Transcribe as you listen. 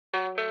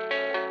Yeah,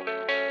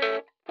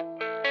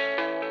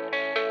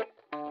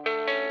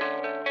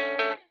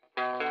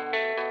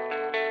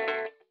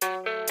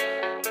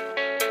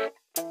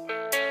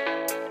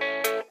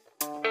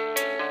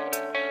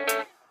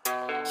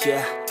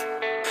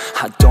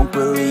 I don't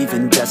believe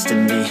in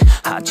destiny,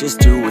 I just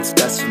do what's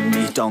best for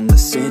me. Don't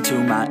listen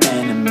to my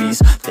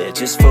enemies, they're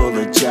just full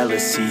of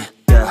jealousy.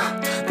 Yeah,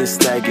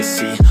 this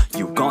legacy,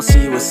 you gon'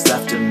 see what's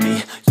left of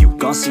me. You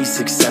gon' see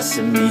success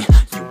in me,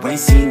 you ain't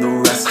seen the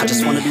rest of me. I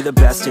just wanna be the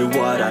best at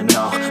what I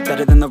know,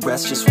 better than the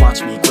rest, just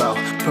watch me grow.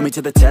 Put me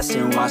to the test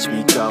and watch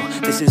me go.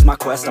 This is my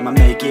quest, I'ma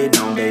make it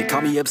known. They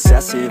call me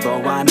obsessive,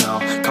 oh I know.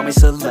 Call me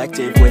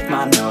selective with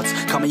my notes,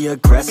 call me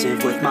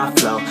aggressive with my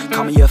flow.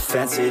 Call me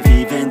offensive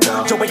even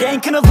though Joe, I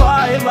ain't gonna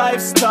lie,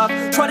 life's tough.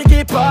 Try to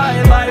get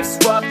by, life's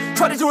rough.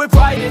 Try to do it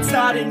right, it's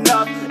not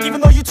enough.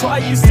 Even though you try,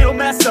 you still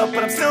mess up.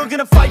 But I'm still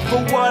gonna fight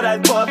for what I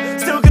love,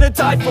 still gonna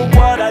die for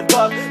what I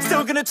love.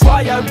 Still gonna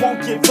try, I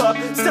won't give up.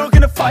 Still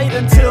gonna fight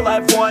until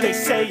I've won. They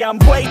say I'm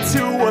way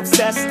too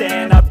obsessed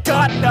and I've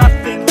got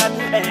nothing left,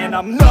 and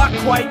I'm not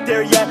quite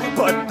there yet,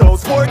 but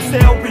those words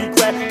they'll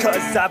regret.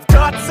 Cause I've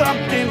got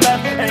something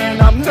left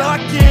and I'm not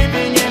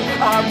giving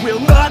in. I will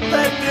not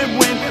let them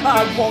win,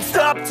 I won't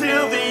stop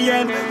till the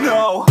end,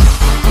 no.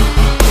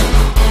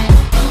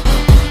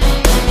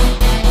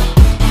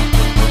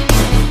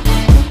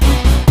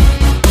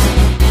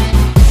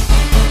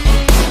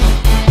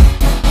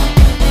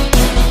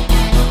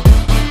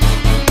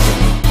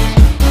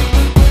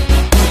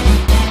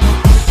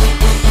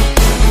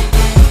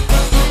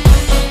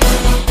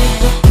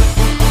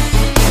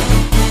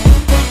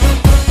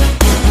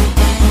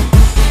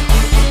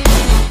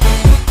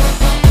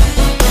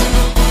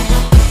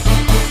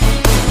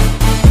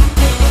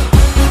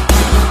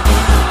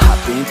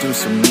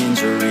 Some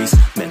injuries,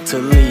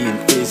 mentally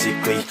and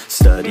physically.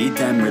 Studied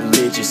them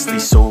religiously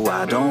so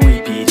I don't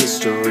repeat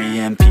history.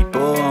 And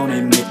people won't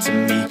admit to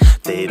me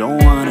they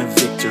don't want a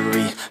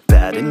victory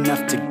bad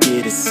enough to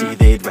get a C.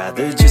 They'd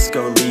rather just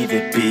go leave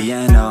it be.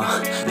 And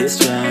oh, this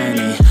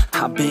journey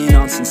I've been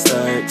on since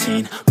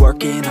 13,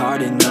 working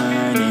hard and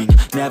learning,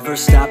 never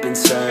stopping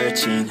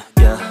searching.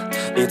 Yeah,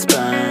 it's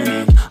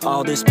burning,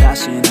 all this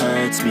passion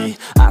hurts me.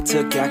 I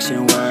took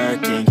action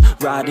working,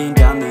 writing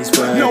down these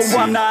words. No,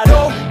 I'm not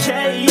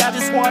okay, I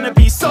just wanna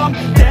be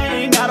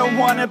something. I don't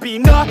wanna be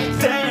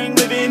nothing,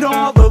 living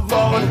all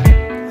alone.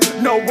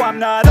 No, I'm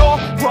not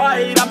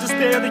alright, I'm just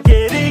barely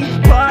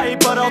getting by.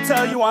 But I'll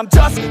tell you I'm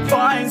just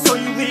fine, so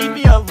you leave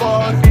me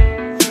alone.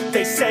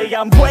 They say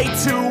I'm way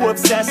too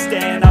obsessed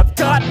and I've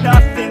got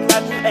nothing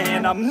left,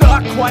 and I'm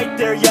not quite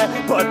there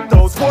yet, but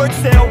those words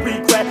they'll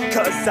regret.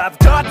 Cause I've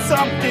got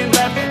something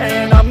left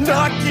and I'm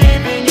not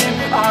giving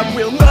in. I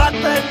will not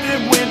let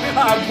them win,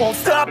 I won't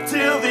stop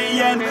till the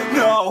end,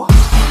 no.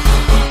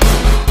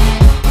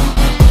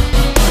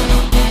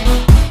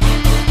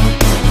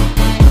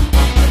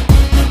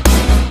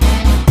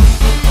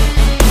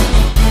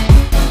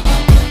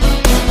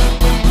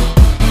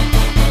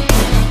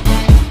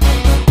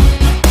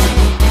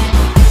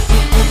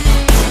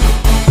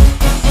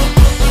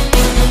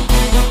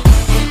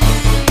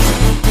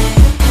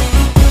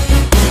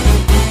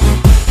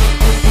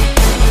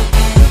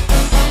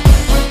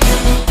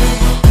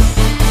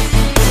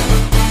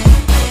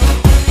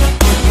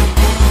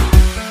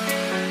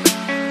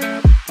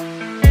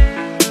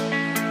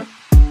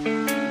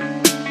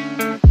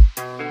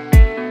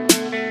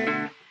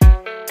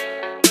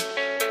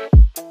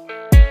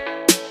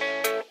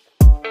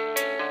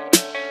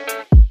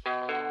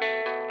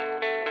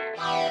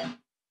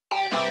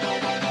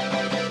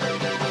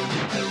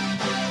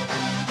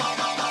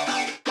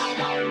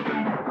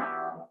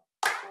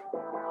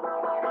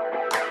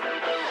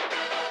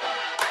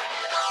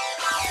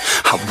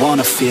 I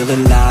wanna feel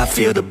alive,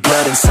 feel the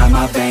blood inside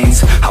my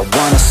veins. I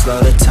wanna slow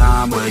the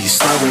time, will you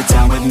slow it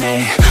down with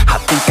me? I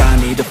think I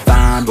need to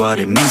find what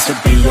it means to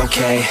be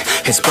okay.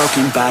 It's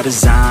broken by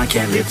design,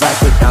 can't live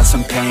life without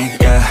some pain,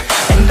 yeah.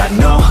 And I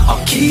know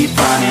I'll keep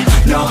running,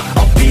 no,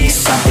 I'll be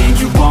something.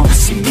 You won't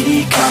see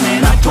me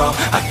coming, I grow,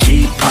 I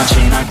keep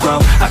punching, I grow,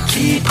 I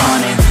keep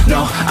hunting.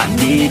 No, I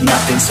need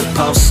nothing,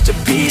 supposed to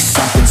be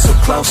something so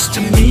close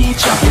to me.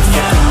 Jumping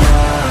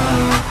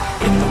down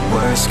in the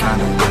worst kind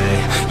of way.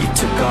 You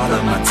took all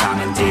of my time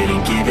and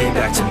didn't give it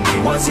back to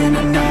me. Wasn't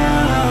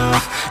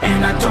enough,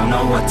 and I don't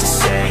know what to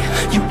say.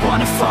 You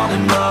wanna fall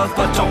in love,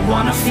 but don't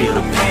wanna feel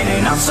the pain.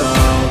 And I'm so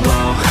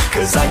low,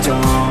 cause I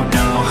don't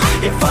know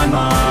if I'm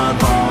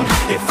alone,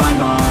 if I'm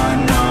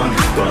unknown.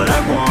 But I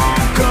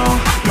won't go,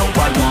 no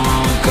I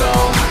won't go.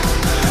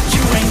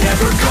 You ain't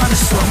never gonna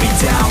slow me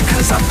down,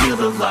 cause I feel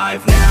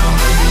alive now.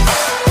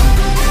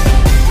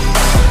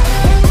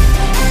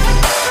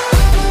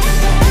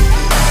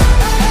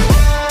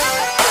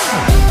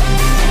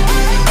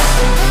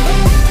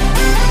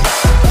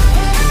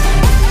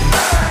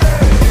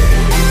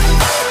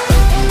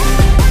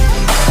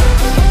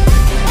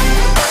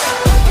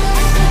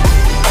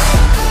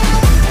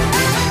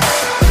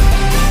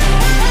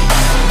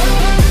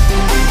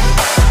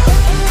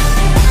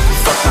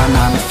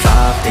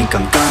 Think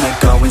I'm gonna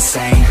go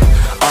insane.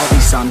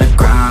 Always on the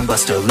grind, but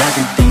still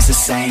everything's the the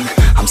same.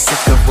 I'm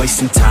sick of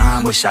wasting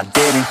time, wish I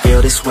didn't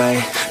feel this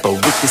way. But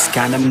with this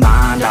kind of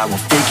mind, I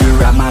will figure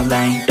out my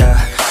lane, yeah.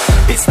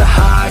 It's the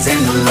highs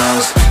and the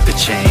lows, the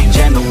change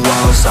and the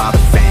woes, all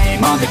the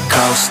fame on the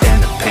coast and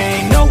the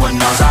pain no one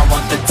knows. I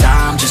want the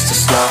time just to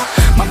slow,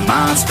 my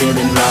mind's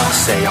feeling low.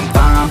 Say I'm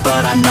fine,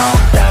 but I know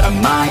that I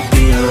might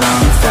be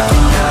alone. Fell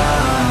in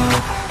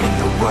love in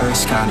the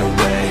worst kind of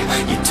way.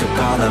 You took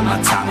all of my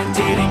time and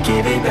didn't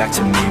give it back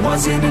to me.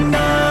 Wasn't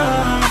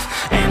enough,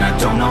 and I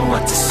don't know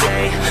what to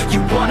say. You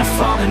wanna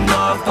fall in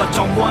love, but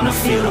don't wanna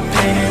feel the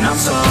pain. And I'm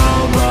so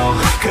low,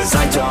 cause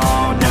I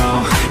don't know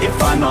if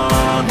I'm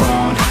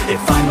alone,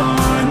 if I'm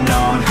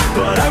unknown.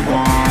 But I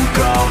won't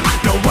go,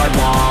 no I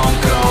won't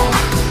go.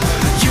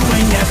 You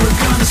ain't never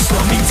gonna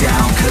slow me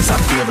down, cause I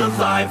feel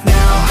alive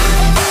now.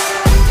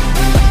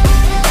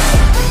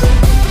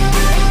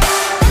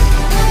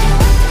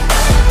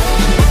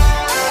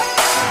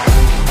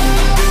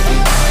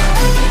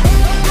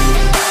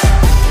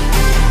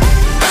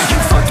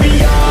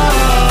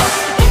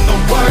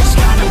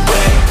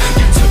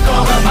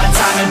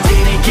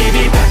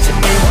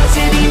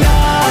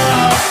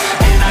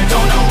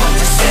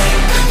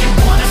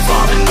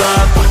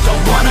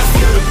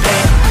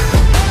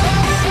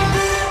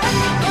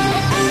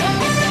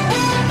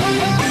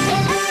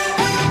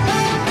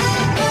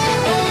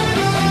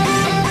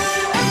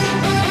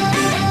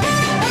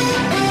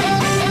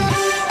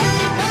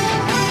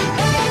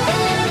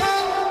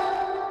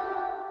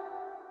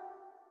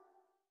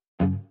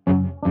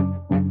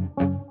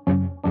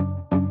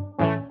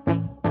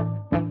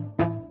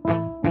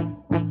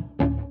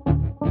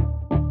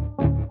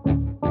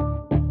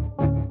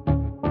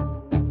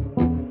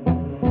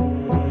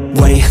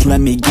 Wait, let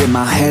me get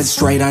my head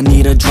straight. I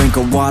need a drink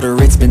of water,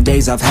 it's been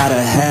days I've had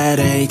a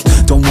headache.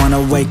 Don't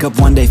wanna wake up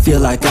one day, feel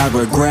like I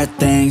regret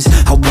things.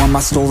 I want my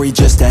story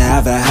just to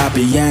have a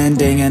happy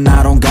ending. And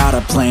I don't got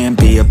a plan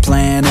B, a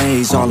plan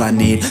A's all I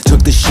need.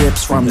 Took the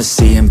ships from the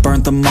sea and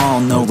burnt them all,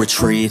 no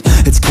retreat.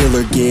 It's kill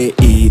or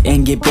get, eat,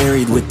 and get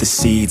buried with the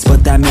seeds.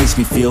 But that makes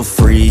me feel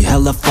free,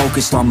 hella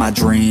focused on my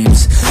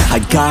dreams. I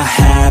got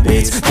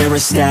habits, they're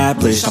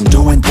established. I'm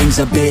doing things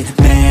a bit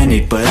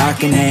manic, but I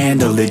can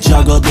handle it.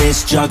 Juggle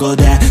this, juggle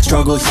that,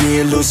 struggle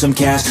here, lose some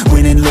cash.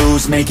 Win and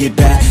lose, make it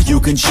back. You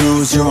can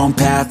choose your own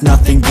path,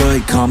 nothing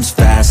good comes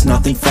fast.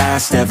 Nothing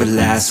fast ever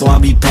lasts, so I'll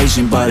be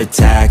patient but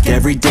attack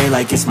every day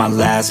like it's my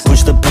last.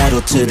 Push the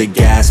pedal to the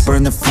gas,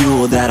 burn the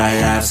fuel that I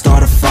have.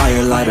 Start a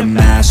fire, light a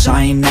match,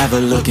 I ain't never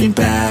looking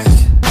back.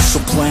 So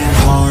plant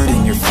hard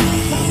in your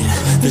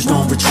feet, there's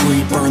no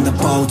retreat. Burn the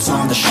boats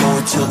on the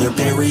shore till they're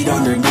buried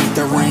underneath.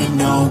 There ain't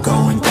no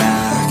going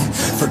back.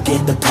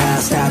 Forget the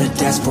past, out of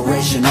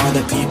desperation are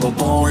the people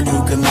born who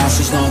can last.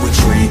 There's no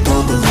retreat,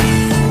 don't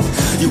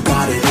believe you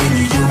got it in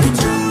you. You can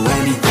do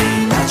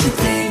anything that you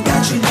think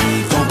that you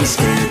need. Don't be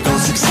scared, go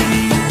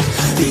succeed.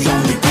 The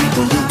only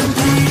people who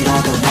compete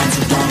are the ones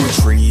who don't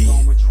retreat.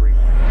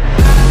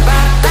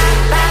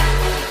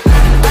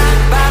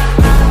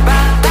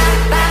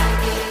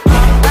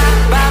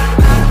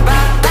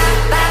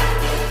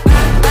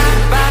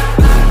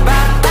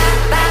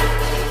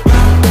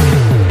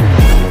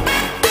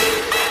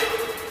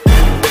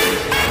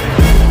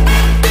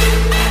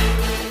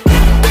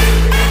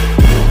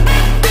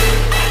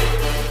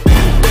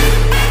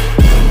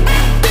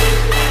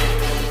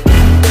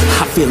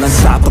 Feel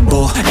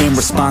unstoppable, ain't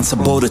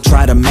responsible to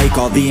try to make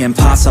all the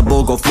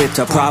impossible go flip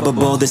to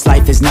probable. This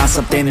life is not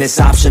something that's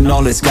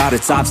optional, it's got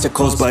its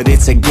obstacles, but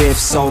it's a gift.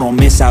 So don't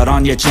miss out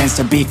on your chance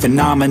to be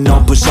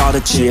phenomenal. Push all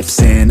the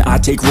chips in, I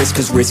take risks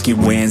cause risky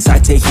wins. I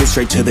take hits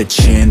straight to the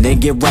chin, then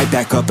get right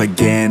back up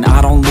again.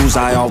 I don't lose,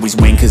 I always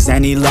win, cause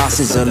any loss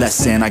is a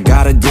lesson. I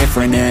got a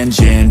different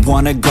engine,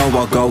 wanna go,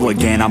 I'll go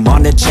again. I'm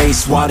on the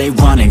chase while they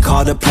running,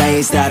 call the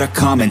plays that are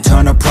coming.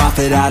 Turn a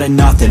profit out of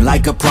nothing,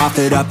 like a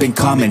prophet up and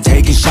coming.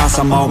 Taking shots,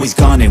 I'm always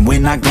gunning.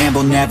 When I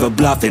gamble, never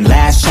bluffing.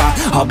 Last shot,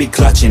 I'll be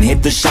clutching.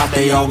 Hit the shot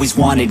they always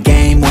wanted.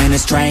 Game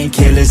winners, train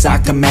killers. I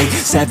can make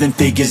 7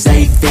 figures,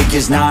 8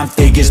 figures, 9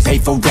 figures. Pay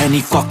for any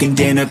fucking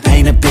dinner.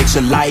 Paint a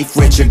picture, life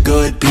richer.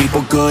 Good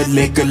people, good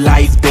liquor.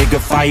 Life bigger,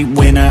 fight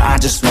winner. I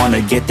just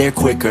wanna get there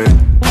quicker.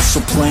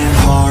 So plant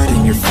hard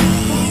in your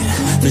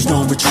feet, there's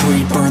no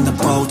retreat. Burn the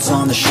boats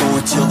on the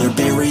shore till they're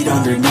buried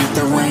underneath.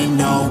 There ain't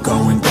no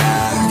going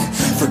back.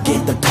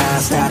 Forget the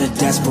past, out of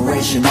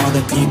desperation are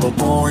the people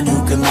born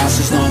who can last.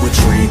 There's no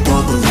retreat,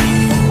 don't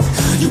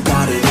believe you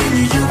got it in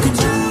you. You can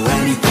do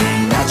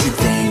anything that you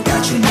think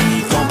that you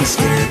need. Don't be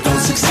scared,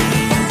 don't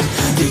succeed.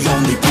 The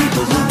only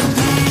people who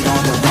compete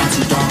are the ones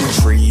who don't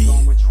retreat.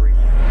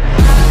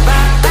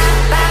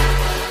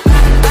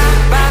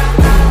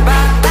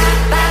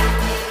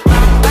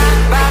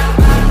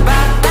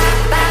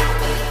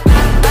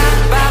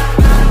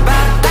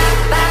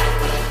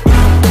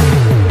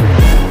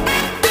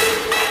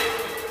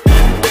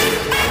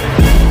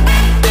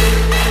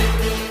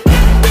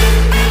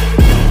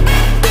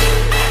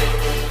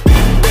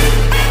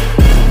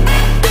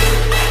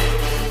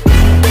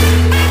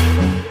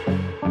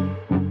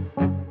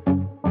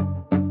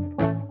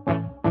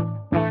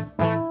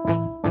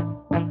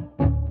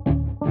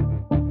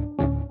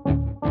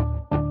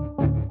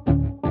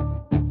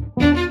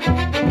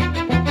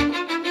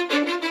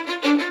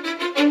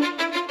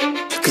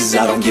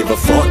 don't give a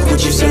fuck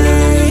what you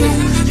say.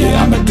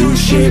 Yeah, I'ma do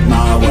shit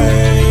my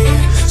way.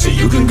 So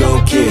you can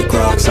go kick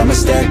rocks, I'ma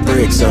stack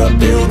bricks up,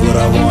 build what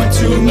I want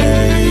to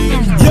make.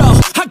 Yo,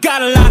 I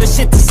got a lot of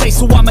shit to say,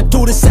 so I'ma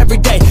do this every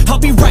day. I'll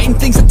be writing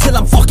things until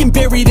I'm fucking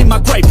buried in my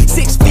grave.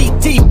 6 feet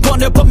deep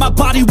under, but my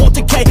body won't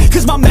decay,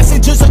 cause my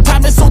messages are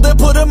timeless, so they'll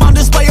put them on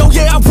display. Oh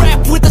yeah, I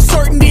rap with a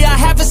certainty, I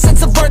have a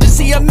sense of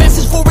urgency, a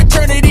message for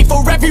eternity,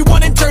 for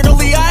everyone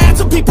internally. I had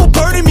some people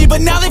burning me,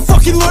 but now they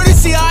fucking learn to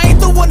see I ain't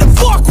the one to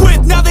fuck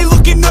with, now they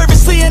looking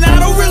nervously. And I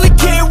don't really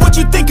care what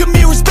you think of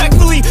me,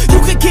 respectfully. You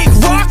can kick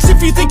rocks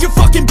if you think you're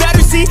fucking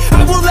better, see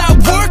I will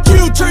outwork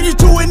you, turn you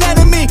to an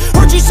enemy.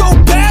 Hurt you so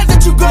bad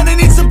that you're gonna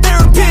need some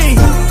therapy.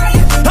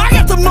 I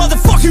got the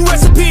motherfucking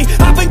recipe,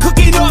 I've been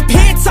cooking up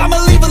hits, I'ma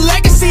leave a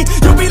legacy.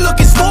 You'll be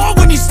looking small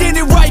when you're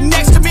standing right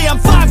next to me. I'm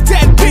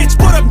 5'10", bitch,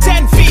 but I'm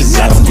 10 feet next to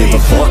me. I don't give a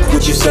fuck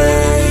what you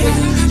say.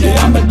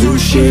 Yeah, I'ma do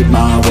shit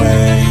my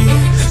way.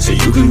 So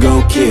you can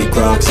go kick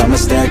rocks, I'ma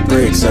stack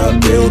bricks up,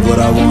 build what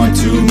I want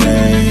to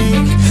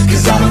make.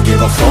 Cause I don't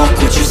give a fuck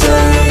what you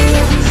say.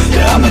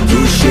 Yeah, I'ma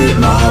do shit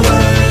my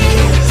way.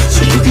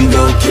 So you can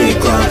go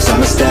kick rocks,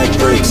 I'ma stack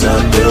bricks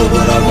up, build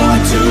what I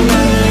want to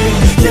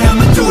make. Yeah,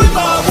 I'ma do it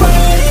my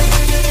way.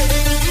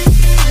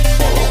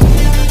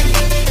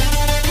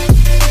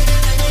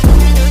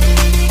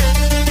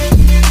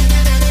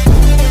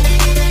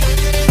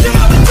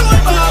 Yeah, I'ma do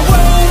it my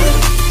way.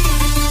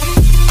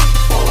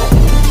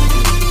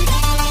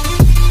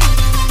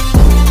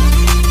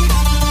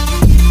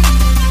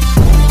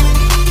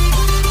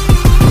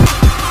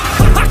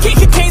 I can't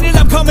contain it,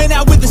 I'm coming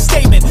out with a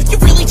statement. You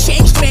really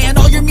changed, man,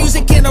 all your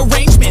music and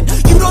arrangement.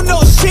 You don't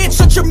know shit,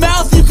 shut your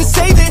mouth, you can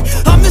say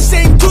that I'm the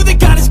same dude that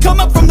got his come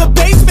up from the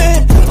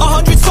basement.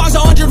 100 songs,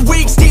 100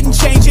 weeks, didn't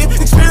change it.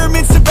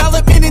 Experiments,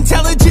 development,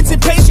 intelligence,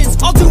 and patience.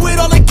 I'll do it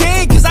all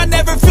again, cause I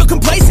never feel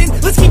complacent.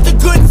 Let's keep the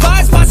good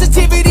vibes,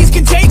 positivity's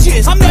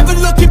contagious. I'm never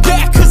looking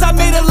back, cause I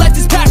made a life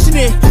that's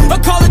passionate. A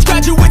college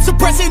graduate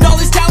suppressing all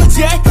his talents,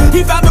 yeah.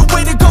 He found a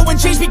way to go and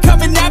change,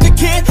 become an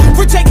advocate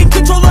for taking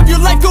control of your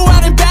life, go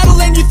out and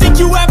battle. And you think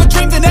you have a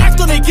dream, then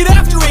act on it. Get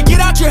after it, get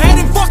out your head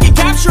and fucking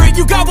capture it.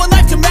 You got one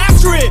life to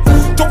master it.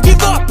 Don't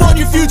give up on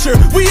your future,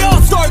 we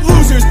all start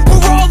losers.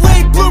 We're all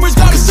late bloomers,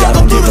 gotta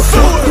struggle through the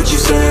sewer. What you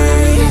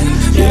say?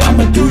 Yeah,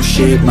 I'ma do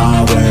shit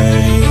my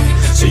way.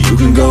 So you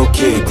can go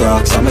kick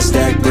rocks, I'ma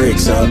stack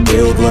bricks up,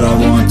 build what I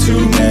want to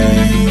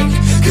make.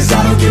 Cause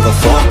I don't give a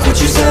fuck what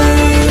you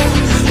say.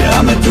 Yeah,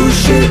 I'ma do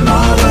shit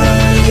my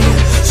way.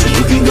 So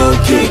you can go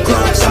kick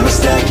rocks, I'ma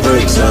stack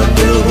bricks up,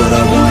 build what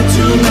I want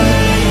to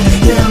make.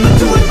 Yeah, I'ma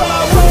do it my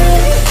way.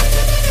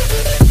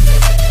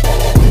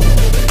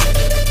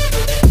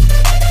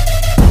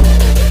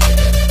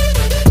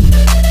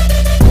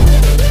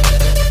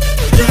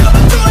 Yeah,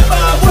 I'ma do it my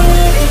way.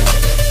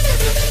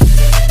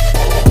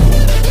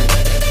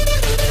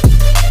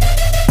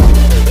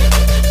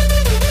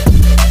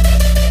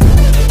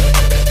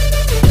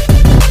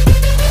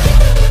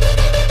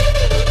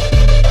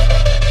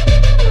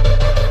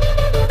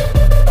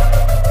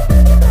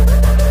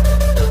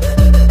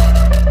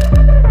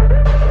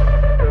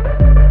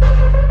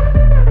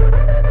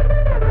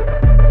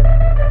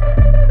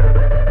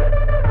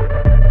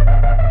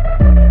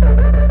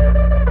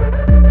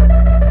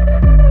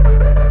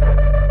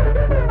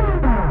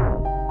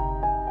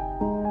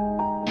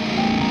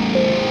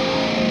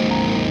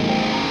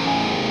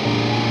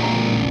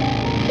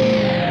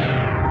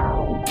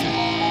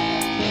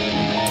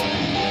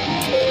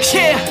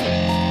 Yeah,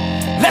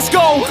 let's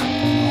go.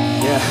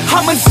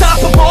 I'm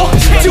unstoppable,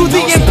 do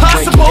the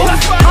impossible.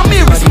 I'm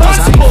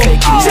irresponsible,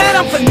 said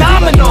I'm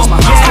phenomenal.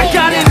 I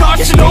got an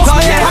arsenal,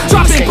 I'm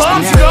dropping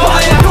bombs, you know.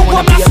 No,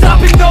 I'm not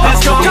stopping, no.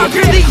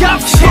 Conquer the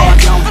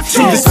obstacle.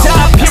 To the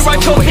top, here I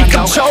go, think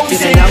I'm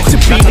chosen to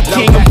be the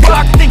king of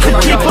rock, think the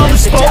people have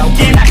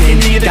spoken. I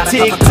can hear the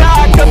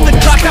tick-tock of the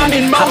clock, I'm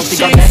in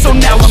motion. So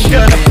now I'm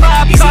gonna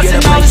pop,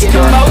 causing all this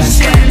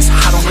commotion.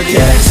 I don't really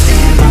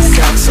understand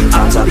myself.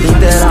 Sometimes I think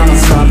that I need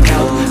some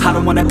help. I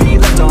don't wanna be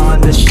left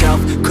on the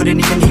shelf. Couldn't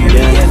even hear me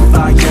if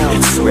I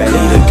yelled. Ready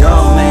to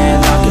go,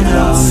 man, knock it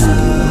off.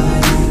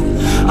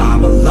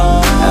 I'm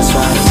alone, that's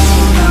right.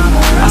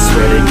 I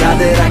swear to God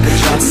that I could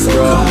trust,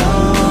 bro.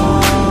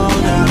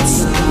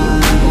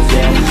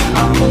 Yeah,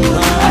 I'm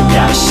alone. I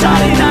got a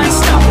shot and I ain't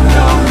stopping,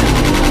 no.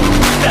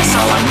 That's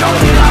how I know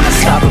that I'm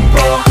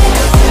unstoppable.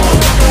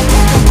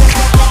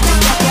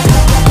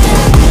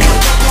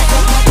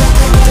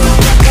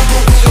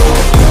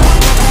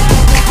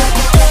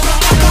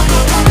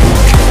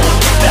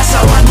 That's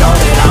how I know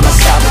that I'm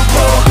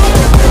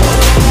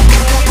unstoppable.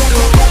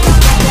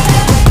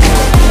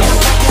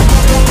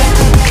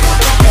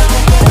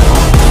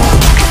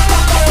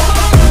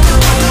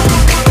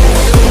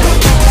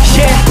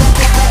 Yeah,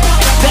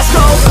 let's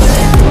go.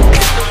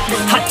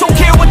 I don't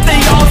care what they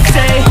all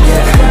say.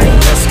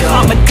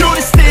 I'ma do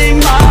this thing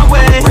my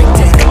way.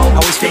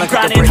 Been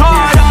grinding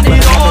hard on it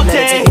all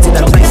day.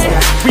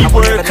 We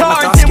work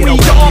hard, then we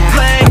all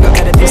play.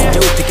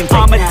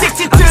 I'm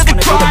addicted to the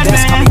grind,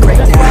 man.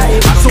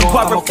 So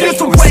I refuse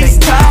to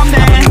waste time,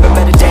 man.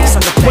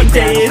 One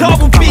day it all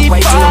will be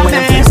fine,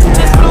 man.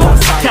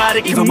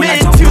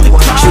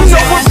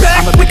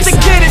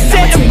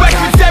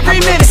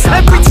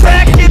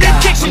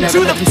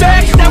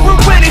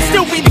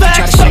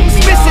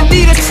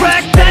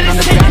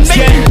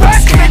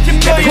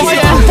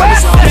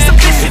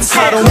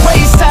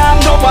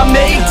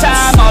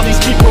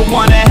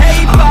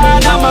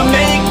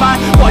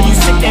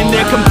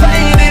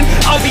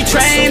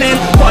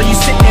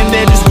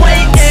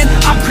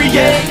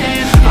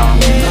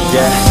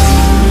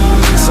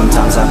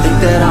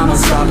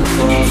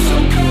 unstoppable.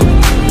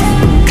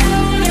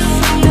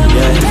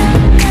 Yeah,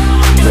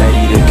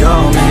 ready to go,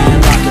 man,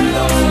 lock and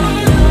load.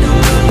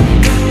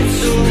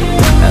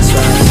 That's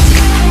right,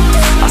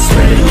 I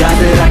swear to God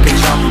that I can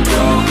jump and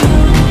go.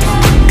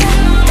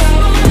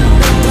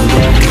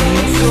 Yeah,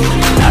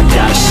 I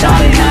got a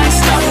shot and I ain't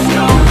stopping,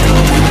 no.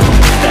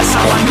 That's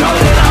how I know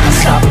that I'm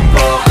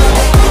unstoppable.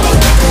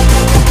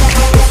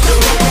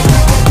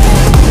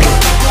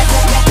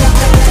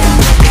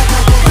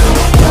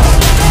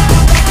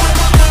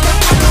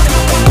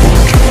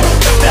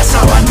 That's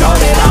how I know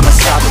that I'm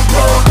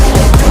unstoppable.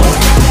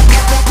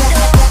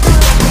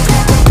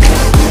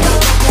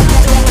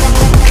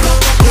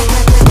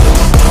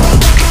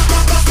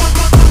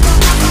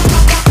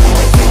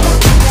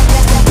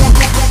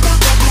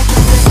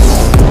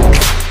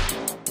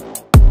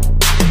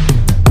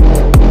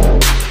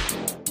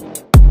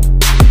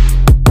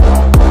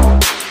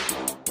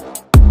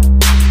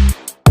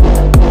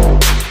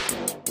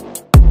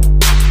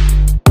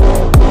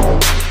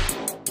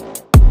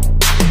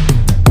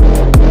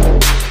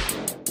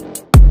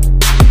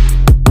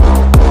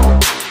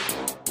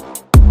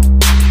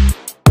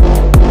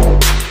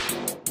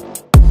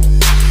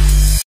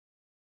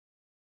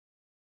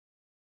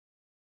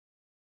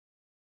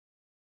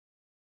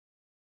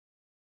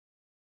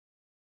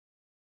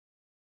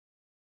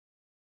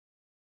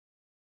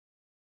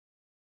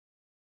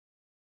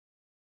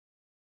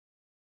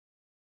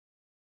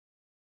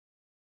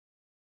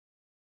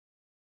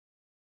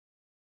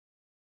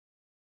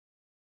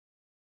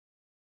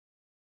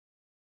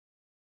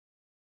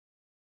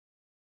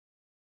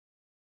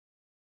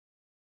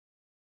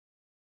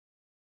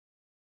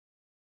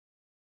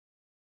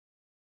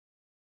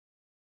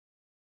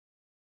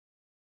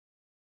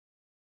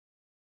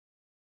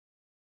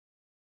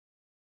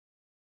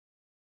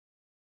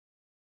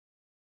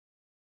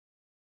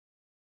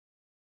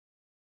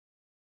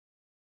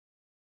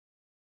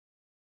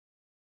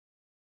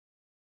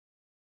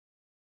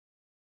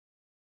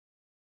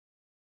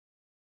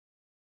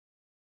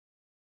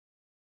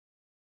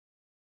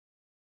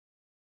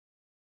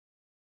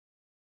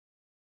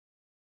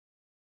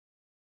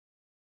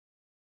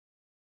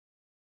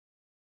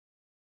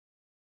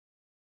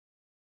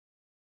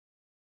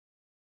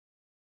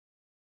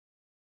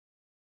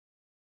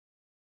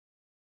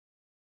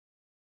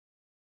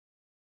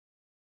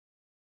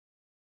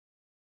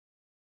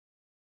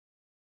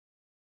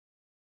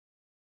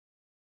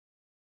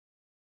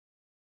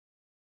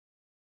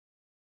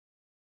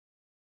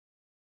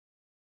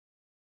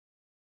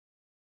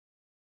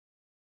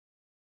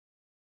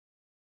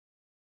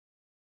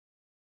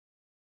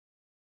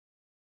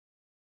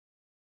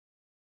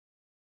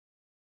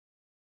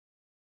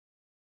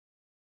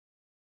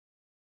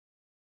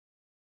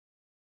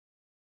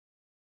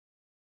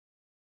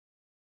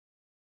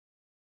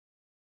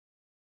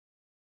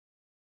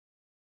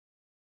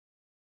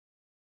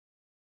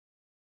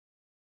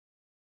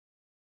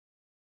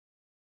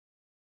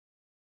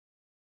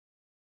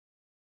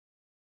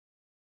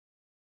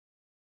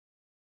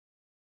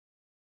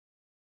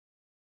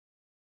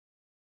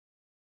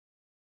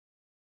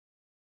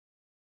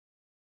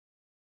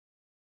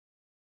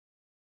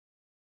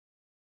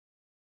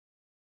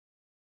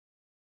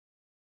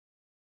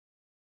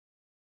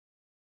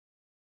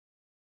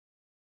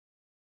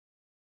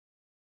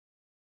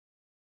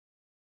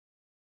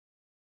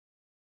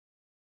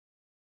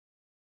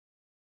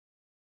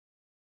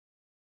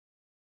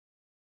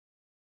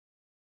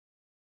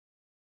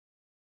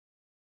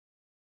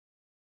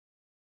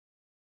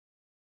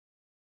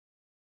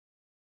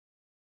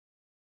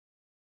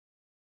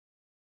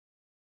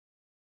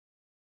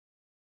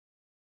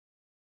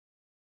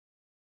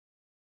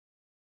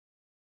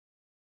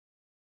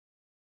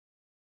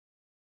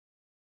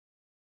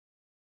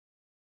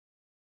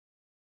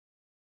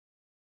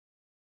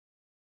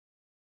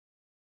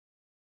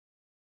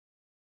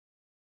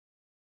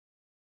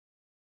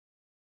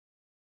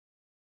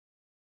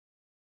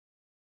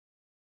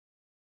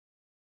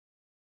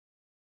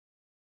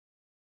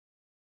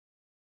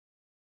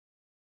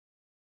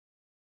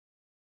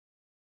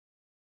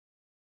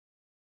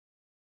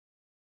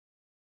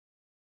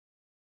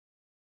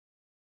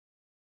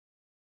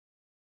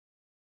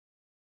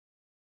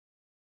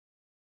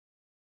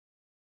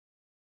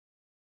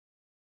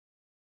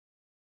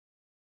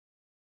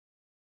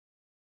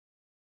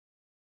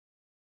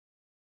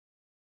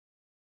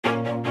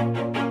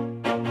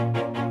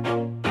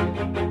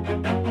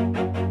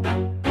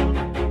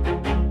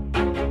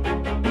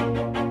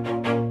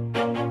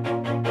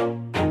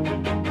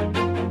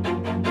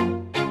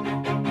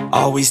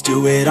 Always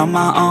do it on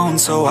my own,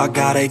 so I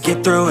gotta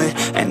get through it.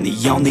 And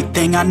the only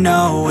thing I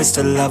know is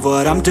to love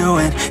what I'm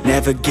doing.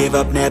 Never give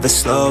up, never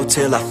slow,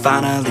 till I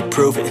finally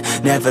prove it.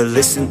 Never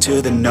listen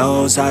to the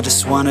no's, I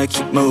just wanna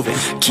keep moving.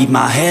 Keep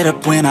my head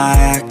up when I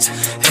act,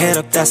 head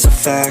up, that's a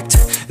fact.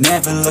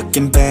 Never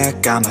looking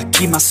back, I'ma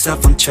keep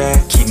myself on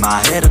track. Keep my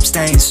head up,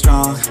 staying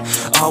strong,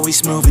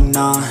 always moving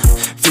on.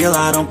 feel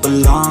I don't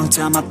belong,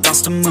 tell my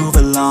thoughts to move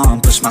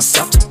along, push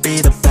myself to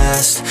be the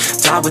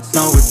best, die with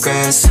no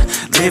regrets,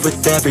 live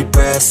with every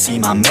breath, see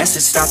my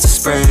message start to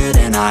spread,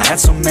 and I had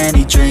so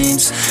many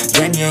dreams,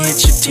 then you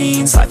hit your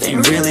teens, life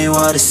ain't really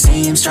what it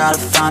seems, try to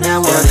find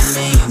out what it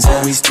means,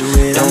 always do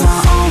it on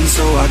my own,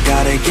 so I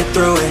gotta get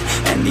through it,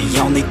 and the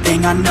only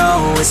thing I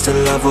know is to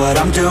love what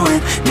I'm doing,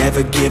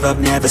 never give up,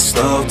 never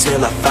slow,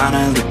 till I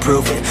finally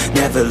prove it,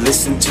 never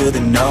listen to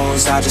the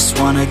no's, I just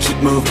wanna keep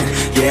moving,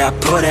 yeah, I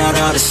put out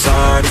all this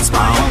art, it's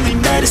my only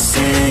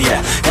medicine,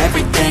 yeah,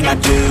 everything I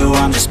do,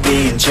 I'm just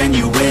being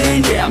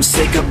genuine, yeah, I'm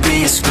sick of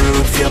being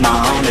screwed, feel my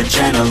own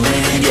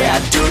adrenaline, yeah, I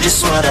do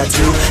just what I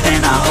do,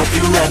 and I hope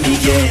you let me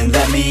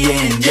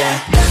in, yeah.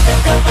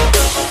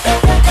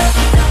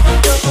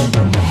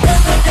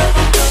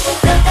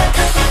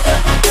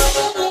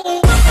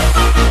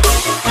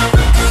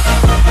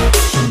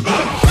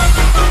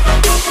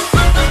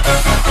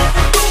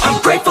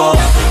 I'm grateful,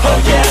 oh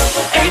yeah,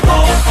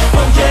 able,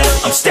 oh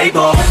yeah, I'm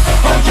stable,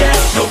 oh yeah,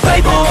 no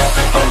label,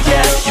 oh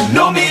yeah, you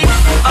know me,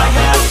 I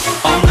have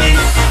only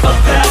a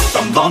path,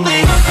 I'm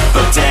lonely,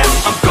 but damn,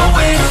 I'm going to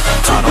win.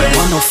 I don't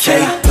want no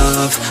fake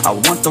love, I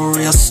want the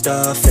real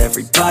stuff,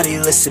 everybody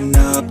listen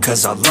up,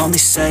 cause I'll only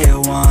say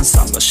it once,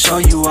 I'm gonna show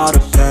you all the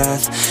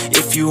path,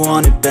 if you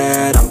want it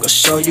bad, I'm gonna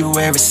show you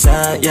where it's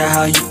at, yeah,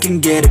 how you can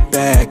get it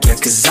back, yeah,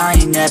 cause I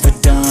ain't never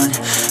done,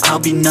 I'll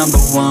be number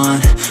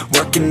one,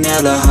 working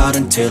hella hard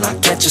until I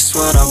get just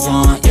what I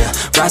want, yeah,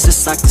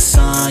 rises like the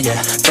sun,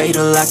 yeah,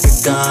 fatal like a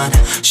gun,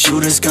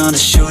 shooter's gonna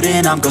shoot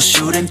and I'm gonna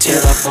shoot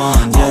until I've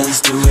won, yeah,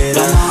 always do it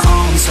on my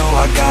own, so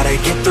I gotta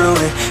get through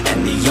it,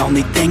 and the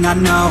only thing I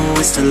know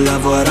is to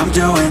love what I'm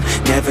doing,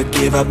 never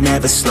give up,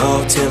 never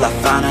slow, till I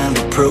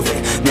finally prove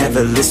it,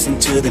 never listen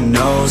to the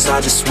no's, I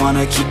just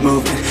wanna keep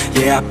moving,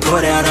 yeah, I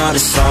put out all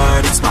this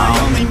art, it's my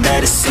only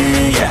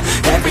medicine, yeah,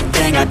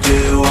 everything I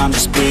do, I'm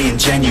just being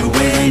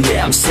genuine,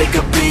 yeah, I'm sick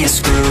of being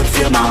screwed,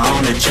 feel my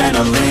own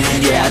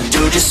adrenaline, yeah, I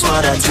do just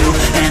what I do,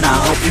 and I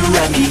hope you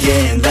let me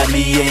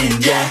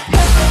in, yeah.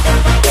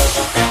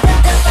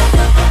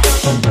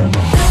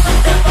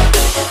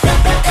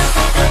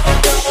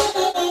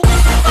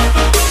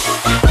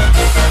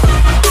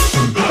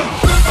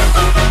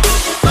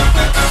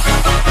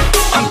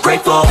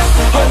 Grateful,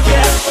 oh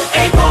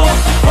yeah, able,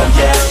 oh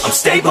yeah, I'm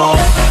stable,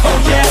 oh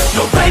yeah,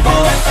 no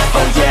label,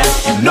 oh yeah,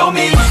 you know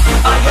me,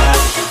 I have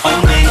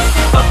only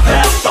a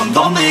path, I'm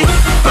lonely,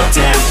 but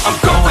damn, I'm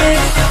going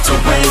to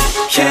win,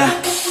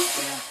 yeah.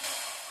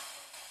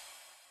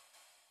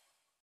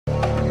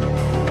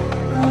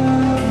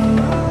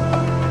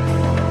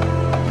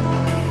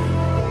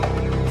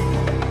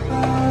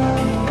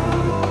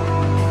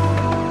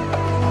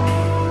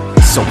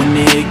 So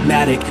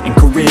enigmatic and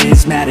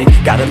charismatic,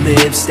 gotta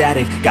live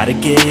static, gotta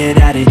get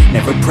at it,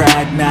 never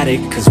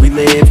pragmatic, cause we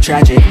live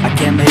tragic, I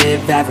can't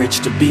live average,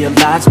 to be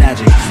alive's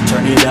magic,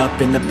 turn it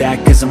up in the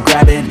back cause I'm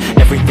grabbing,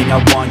 everything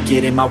I want,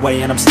 get in my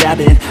way and I'm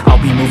stabbing,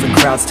 I'll be moving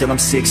crowds till I'm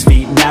 6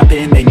 feet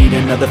napping, they need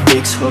another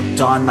fix,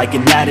 hooked on like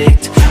an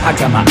addict, I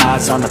got my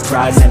eyes on the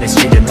prize and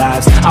it's changing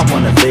lives, I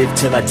wanna live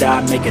till I die,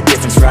 make a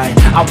difference right,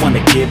 I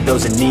wanna give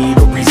those in need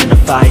a reason to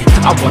fight,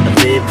 I wanna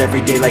live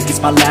every day like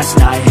it's my last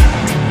night,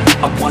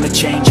 I wanna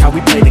change how we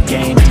play the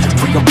game,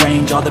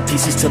 rearrange all the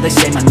pieces till they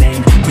say my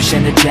name, push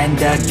an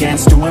agenda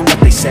against doing what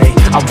they say,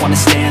 I wanna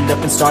stand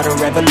up and start a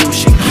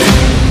revolution.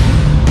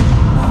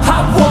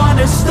 I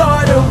wanna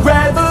start a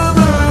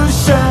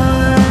revolution,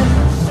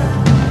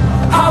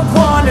 I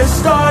wanna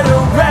start a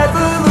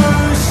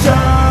revolution,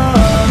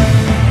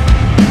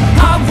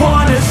 I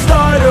wanna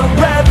start a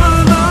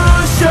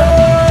revolution,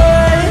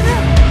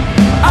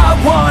 I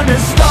wanna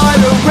start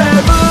a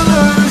revolution.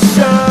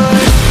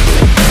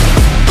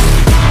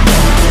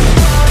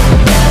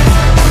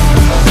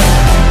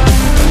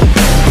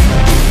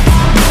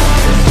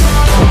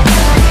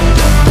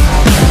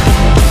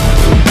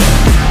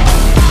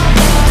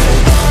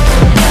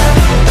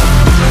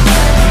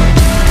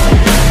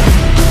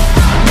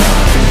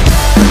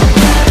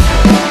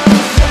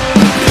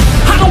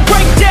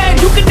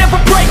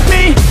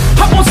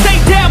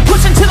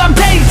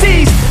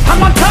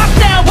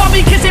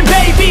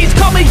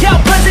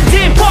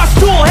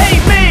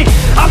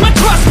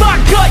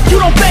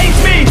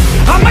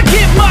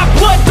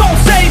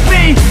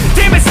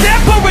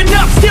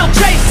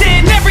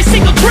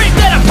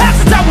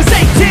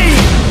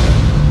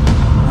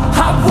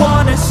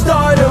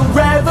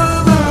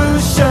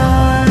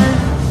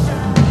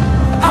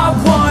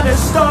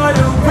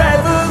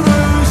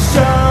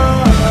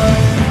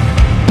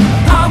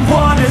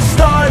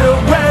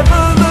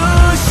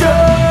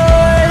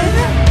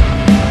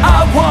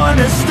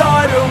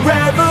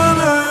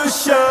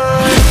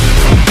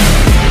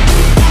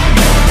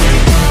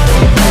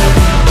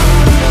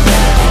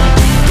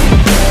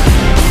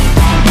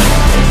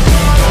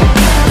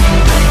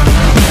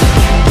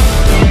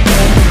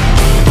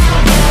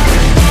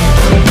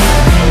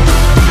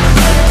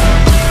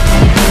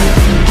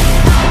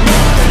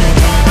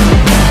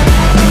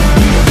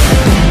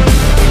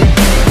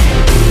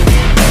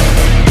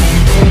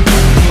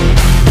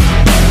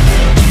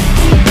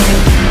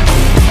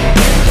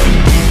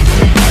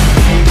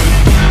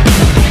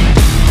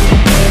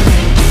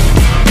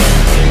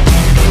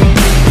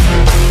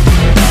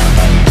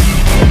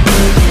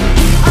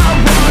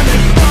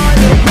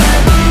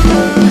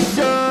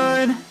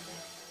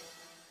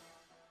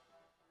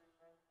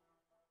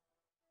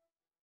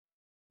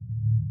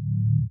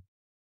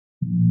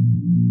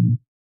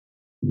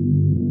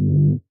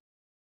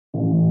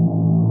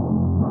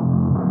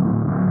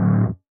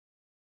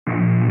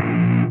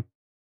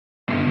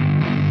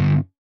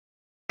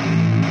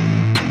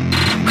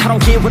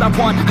 don't get what I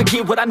want, I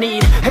get what I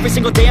need. Every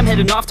single day I'm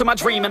heading off to my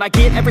dream, and I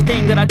get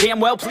everything that I damn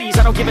well please.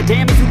 I don't give a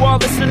damn if you all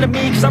listening to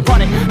me, cause I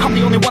run it. I'm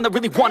the only one that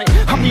really want it,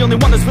 I'm the only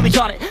one that's really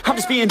on it. I'm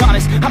just being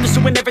honest, I'm just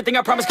doing everything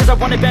I promise, cause I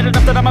want it bad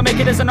enough that I'ma make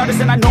it as an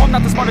artist. And I know I'm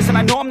not the smartest, and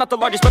I know I'm not the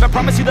largest, but I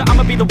promise you that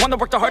I'ma be the one that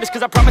worked the hardest.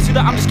 Cause I promise you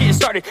that I'm just getting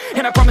started,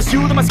 and I promise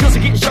you that my skills are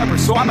getting sharper.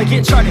 So I'ma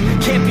get charted,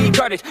 can't be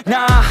guarded.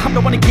 Nah, I'm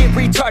the one to get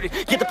retarded.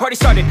 Get the party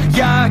started,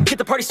 yeah, get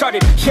the party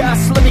started. Yeah,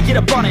 so let me get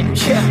up on it,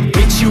 yeah.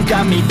 Bitch, you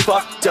got me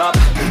fucked up,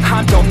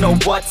 I don't know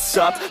what's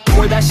up.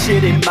 Pour that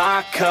shit in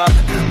my cup,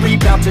 we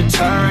bout to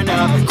turn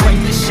up. Crank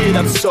this shit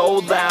up so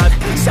loud,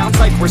 sounds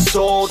like we're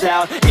sold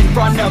out. In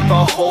front of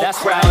a whole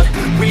crowd,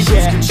 we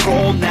lose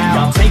control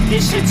now. Y'all take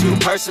this shit too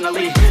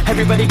personally,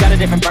 everybody got a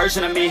different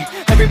version of me.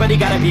 Everybody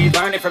gotta be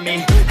learning from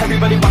me,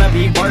 everybody wanna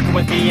be working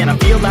with me. And I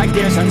feel like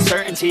there's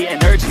uncertainty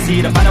and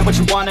urgency to find out what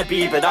you wanna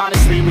be. But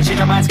honestly, we change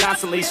our minds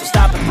constantly, so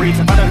stop and breathe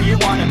and find out who you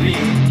wanna be.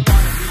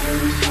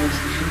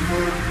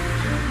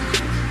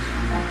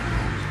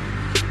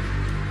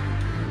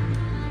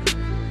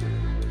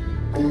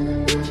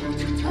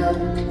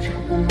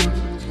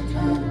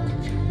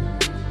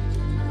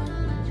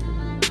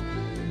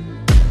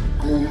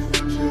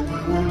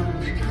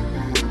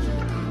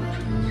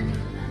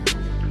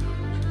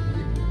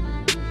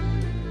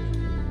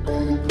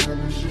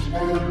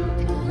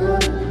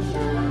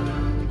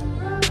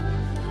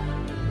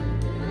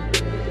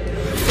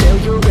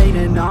 Failure ain't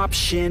an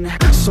option,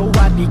 so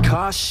I'd be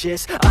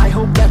cautious. I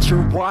hope that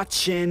you're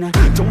watching,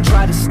 don't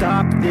try to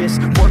stop this.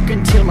 Work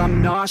until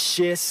I'm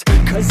nauseous,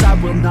 cause I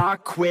will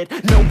not quit.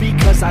 No,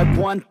 because I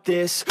want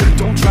this,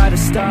 don't try to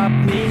stop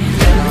me.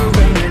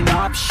 Failure ain't an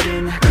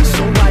option,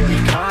 so I'd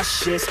be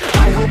cautious.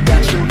 I hope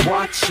that you're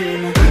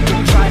watching,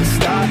 don't try to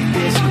stop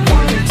this.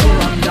 Work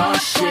until I'm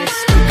nauseous,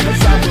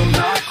 cause I will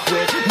not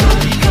quit. No,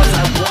 because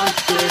I want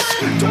this,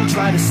 don't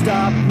try to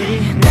stop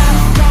me now.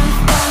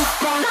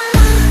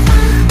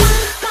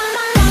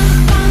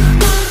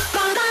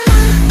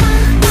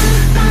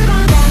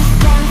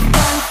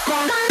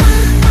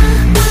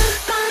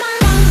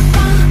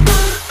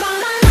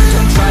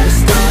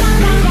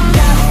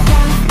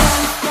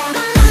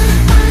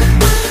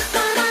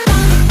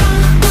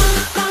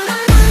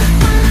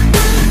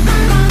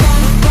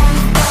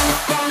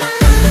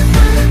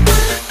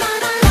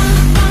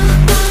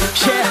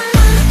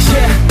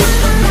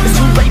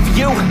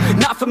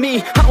 For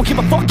me, I don't give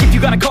a fuck if you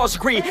got a college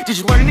degree. Did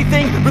you learn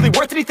anything? Really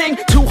worth anything?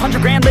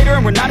 200 grand later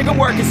and we're not even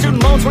working.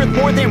 Student loans worth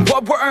more than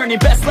what we're earning.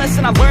 Best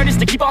lesson I learned is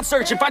to keep on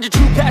searching. Find your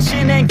true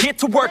passion and get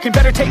to work. And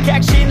better take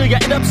action or you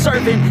end up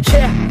serving.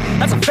 Yeah,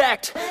 that's a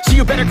fact. So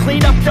you better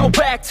clean up your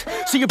act.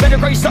 So you better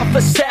grab yourself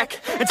a sack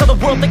and tell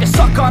the world they can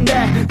suck on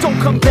that. Don't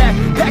come back,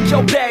 pack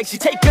your bags. You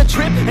take a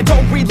trip and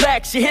don't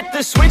relax. You hit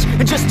the switch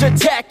and just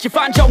attack. You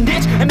find your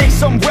niche and make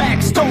some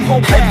racks. Don't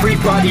hold back.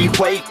 Everybody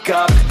wake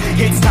up,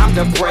 it's time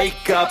to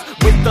break up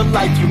with the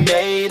life you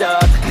made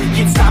up.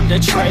 It's time to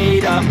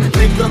trade up,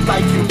 live the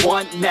life you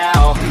want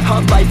now,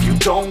 a life you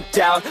don't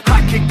doubt.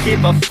 I could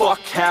give a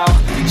fuck how,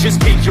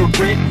 just figure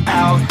it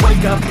out.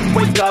 Wake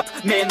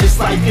up, man, this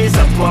life is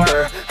a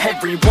blur.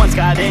 Everyone's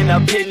got an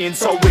opinion,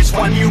 so which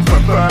one you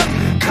prefer?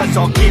 Cause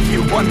I'll give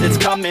you one that's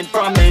coming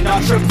from an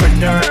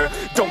entrepreneur.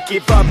 Don't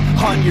give up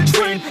on your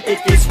dream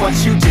if it's what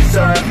you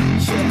deserve.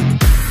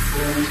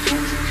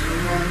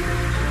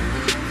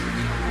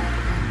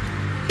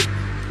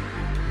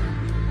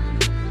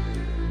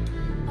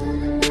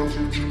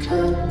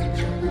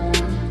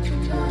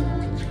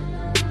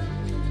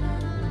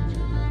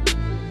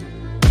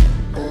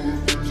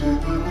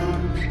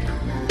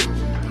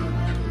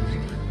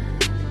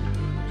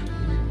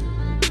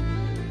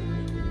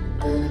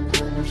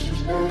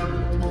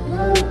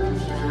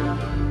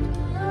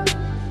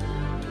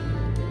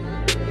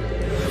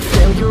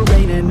 Failure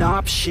ain't an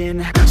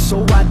option,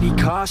 so I'd be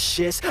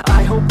cautious.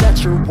 I hope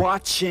that you're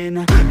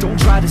watching, don't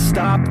try to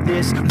stop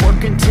this.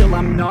 Work until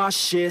I'm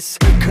nauseous,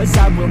 cause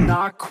I will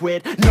not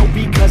quit. No,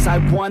 because I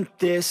want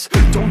this,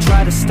 don't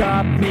try to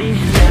stop me.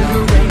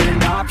 Failure ain't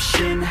an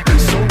option,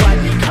 so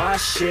I'd be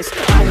cautious.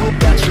 I hope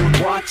that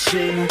you're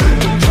watching,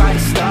 don't try to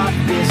stop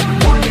this.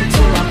 Work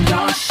until I'm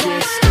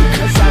nauseous,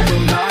 cause I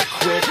will not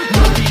quit.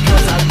 No,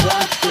 because I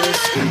want this,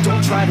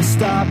 don't try to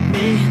stop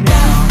me now.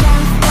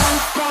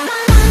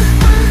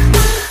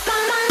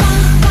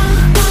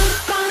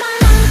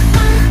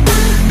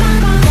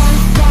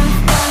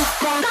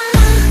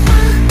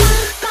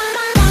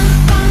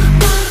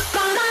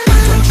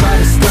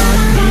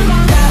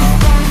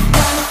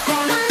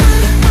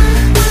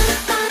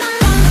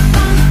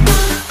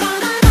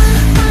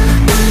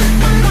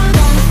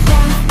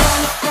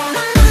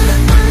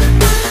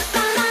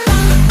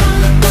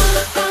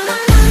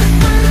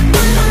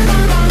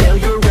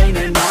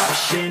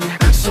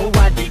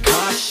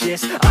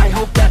 I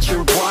hope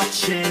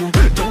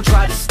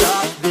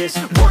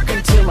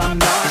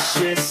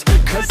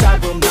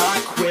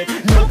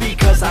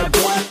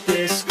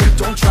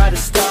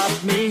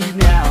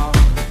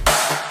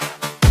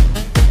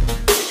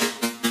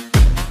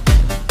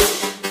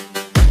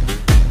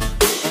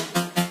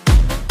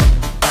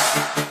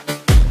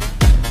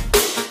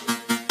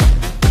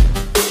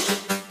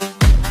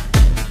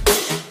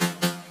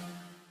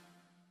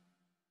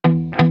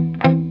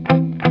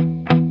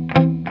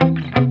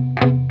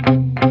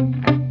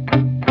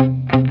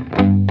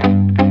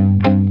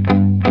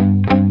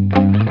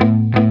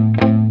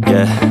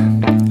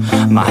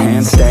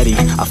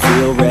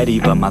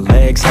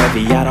bag's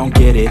heavy, I don't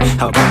get it.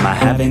 How come I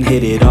haven't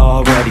hit it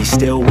already?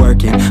 Still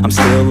working, I'm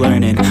still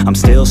learning, I'm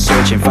still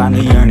searching,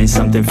 finally earning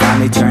something,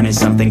 finally turning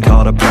something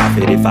called a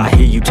profit. If I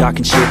hear you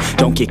talking shit,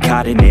 don't get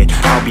caught in it.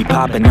 I'll be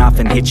popping off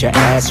and hit your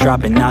ass,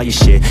 dropping all your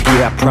shit.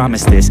 Yeah, I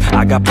promise this,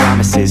 I got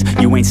promises,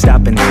 you ain't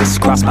stopping this.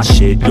 Cross my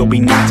shit, you'll be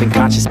knocked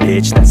unconscious,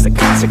 bitch. That's the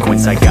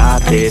consequence, I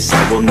got this,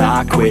 I will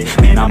not quit.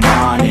 Man, I'm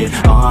on it,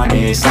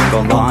 honest, I'm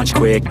gon' launch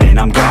quick, then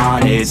I'm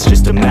gone. It's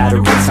just a matter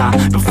of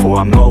time before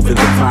I'm over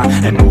the climb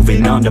and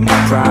moving under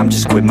my prime.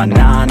 Just quit my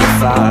 9 to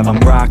 5, I'm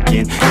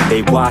rocking, and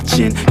they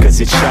watching,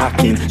 cause it's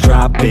shocking.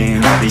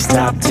 Dropping all these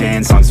top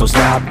 10 songs, no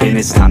stopping.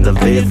 It's time to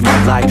live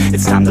my life,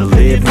 it's time to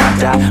live, not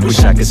die. Wish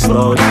I could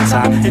slow down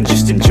time and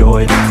just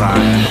enjoy the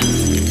climb.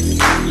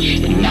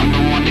 And I'm the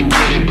one to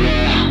get it,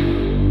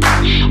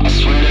 bro. I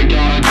swear to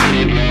God I get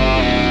it,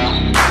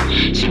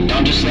 bro. So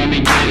don't just let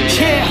me get it.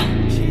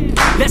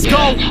 Yeah, let's go.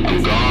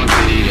 I'm gon'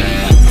 get it,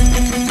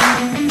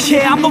 yeah.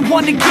 Yeah, I'm the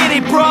one to get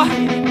it, bruh.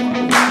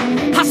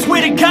 I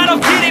swear to God I'll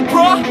get it,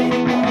 bruh.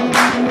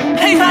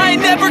 Hey, I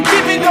ain't never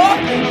giving up.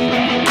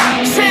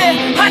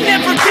 Yeah, I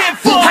never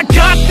give up. I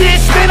got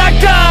this, man, I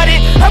got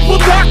it. I will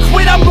not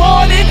quit, I'm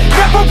on it.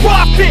 Never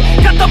off it.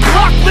 Got the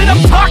block lit,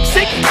 I'm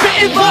toxic.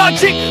 Spitting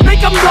logic,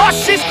 make them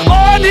nauseous.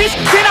 Honest,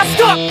 can I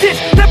stop this?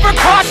 Never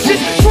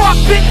cautious,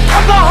 drop it.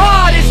 I'm the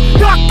hardest.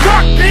 Knock,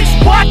 knock, bitch,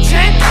 watch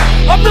it.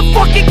 I'm the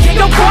fucking king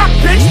of rock,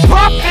 bitch.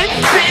 Profit,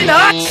 spitting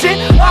hot shit.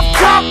 Off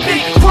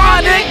topic,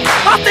 chronic.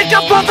 I think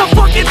I'm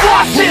motherfucking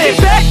lost it.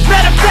 Making back,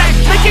 matter of fact,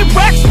 making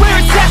racks where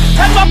it's at.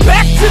 Have my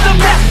back to the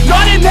map,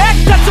 not an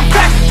act, that's a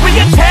fact. We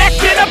attack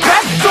in a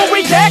back, so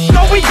we act,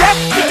 no we act.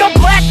 Think I'm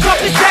black, off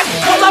his neck,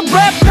 while I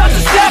rap, not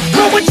to snap.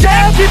 Throw a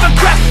jab, give a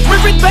crap.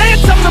 We're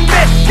advanced, I'm the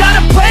man. Got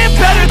a plan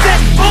better than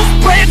most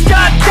brands.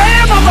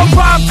 Goddamn, I'm a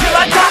rhyme till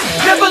I die.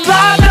 Never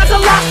lie, that's a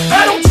lie.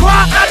 I don't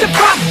try, I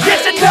defy. Get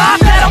to die,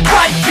 that I'm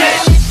right,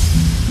 yeah.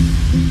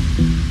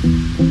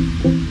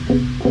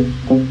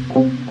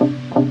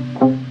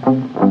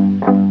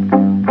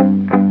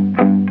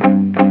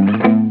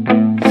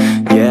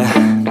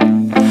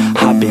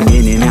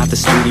 The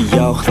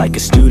studio, like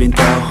a student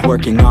though,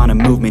 working on a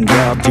movement,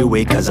 yeah, I'll do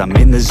it cause I'm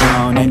in the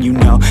zone. And you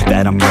know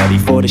that I'm ready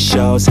for the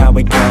shows. How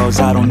it goes,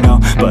 I don't know,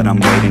 but I'm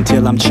waiting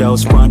till I'm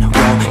chose. Front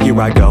row, here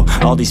I go.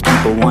 All these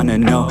people wanna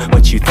know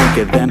what you think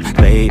of them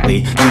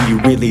lately. Do you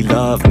really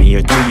love me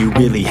or do you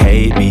really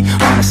hate me?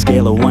 On a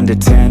scale of 1 to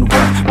 10,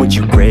 what would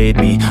you grade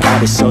me? All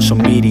this social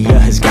media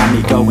has got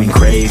me going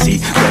crazy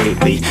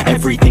lately.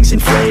 Everything's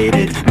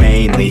inflated,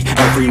 mainly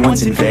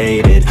everyone's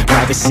invaded.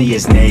 Privacy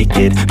is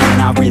naked, man,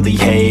 I really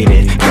hate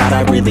it. God,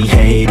 I really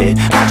hate it.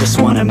 I just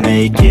wanna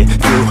make it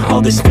through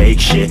all this fake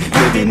shit.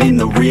 Living in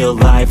the real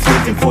life,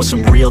 living for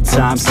some real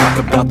times. Talk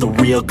about the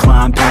real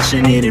climb,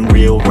 passionate in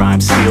real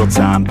rhymes. Steal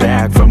time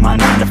back from my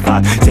 9 to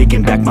 5,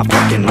 taking back my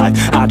fucking life.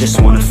 I just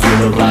wanna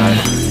feel alive.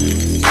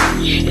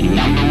 And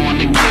I'm the one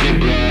to get it,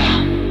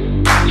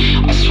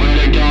 bro. I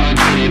swear to God I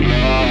get it,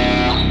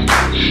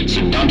 bro.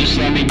 So don't just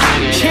let me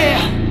get it.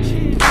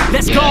 Yeah,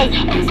 let's go.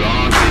 I'm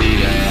gon' get it,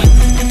 yeah.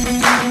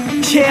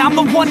 Yeah, I'm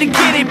the one to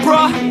get it,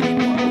 bruh.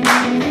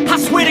 I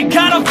swear to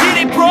God I'll get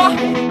it, bro.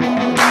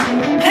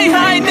 Hey,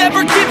 I ain't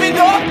never giving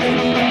up.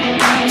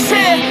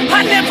 Yeah,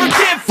 I never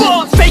give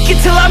up. Fake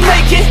it till I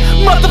make it.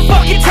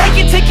 Motherfucking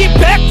take it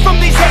back from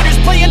these haters.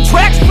 Playing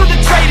tracks for the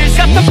traitors.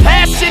 Got the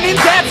passion in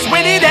depths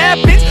when it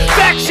happens.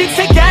 Factions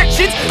take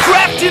actions,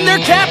 drafting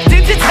their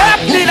captains. It's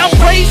happening, I'm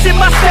raising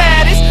my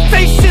status.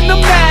 Facing the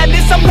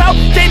madness, I'm out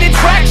gaining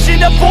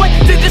traction. Avoid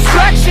the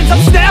distractions, I'm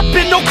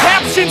snapping, no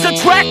captions.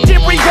 Attracting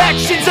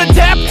reactions,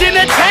 adapting,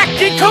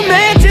 attacking,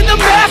 commanding the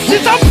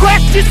masses. I'm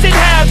practicing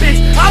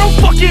habits, I don't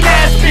fucking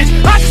ask bitch,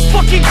 I just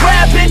fucking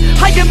grab it.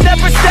 I am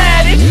never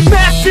static,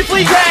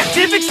 massively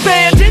active,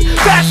 expanding,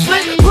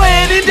 backslid,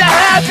 planning to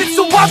have it.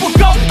 So I will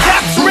go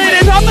capture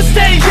it, and I'ma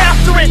stay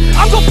after it.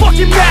 I'm gon'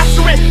 fucking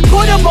master it,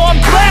 put them on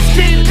blast,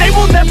 kid. They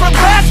will never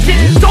last,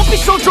 kid. Don't be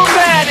so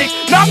dramatic,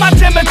 not my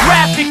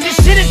demographic. This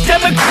shit is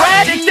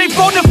democratic, they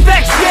vote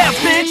NEFFEX, yeah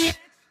bitch.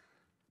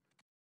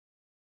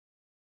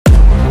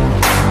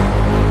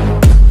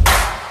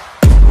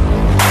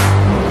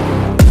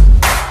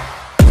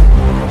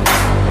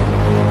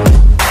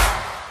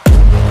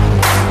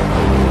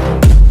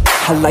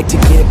 I like to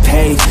get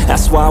paid,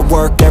 that's why I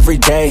work every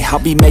day. I'll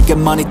be making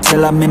money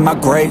till I'm in my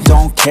grave.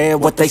 Don't care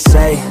what they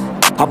say,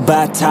 I'll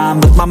buy time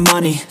with my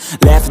money.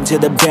 Laughing to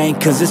the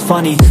bank cause it's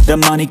funny. The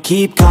money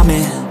keep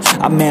coming,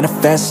 I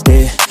manifest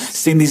it.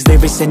 Sing these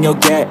lyrics and you'll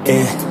get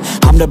it.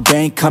 I'm the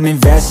bank, come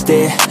invest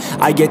it.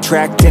 I get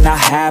tracked and I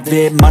have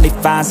it. Money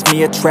finds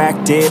me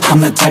attractive.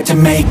 I'm the type to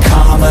make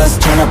commas,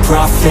 turn a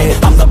profit.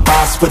 I'm the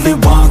boss, Willy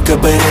Wonka,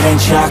 but it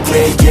ain't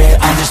chocolate. Yeah,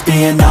 I'm just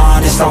being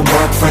honest, I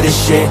work for this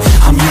shit.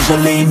 I'm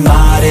usually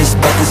modest,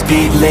 but this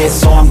beat lit,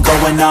 so I'm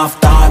going off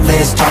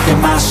thoughtless,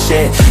 talking my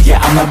shit. Yeah,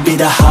 I'ma be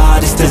the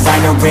hottest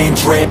designer in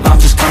drip. I'm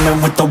just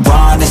coming with the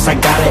rawness. I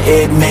gotta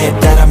admit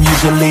that I'm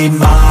usually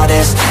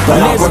modest,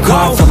 but I work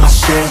hard for my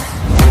shit.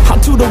 I'll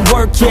do the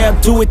work, yeah,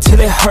 I'll do it till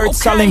it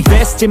hurts. I'll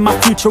invest in my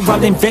future,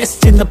 I'll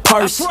invest in the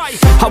purse.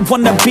 I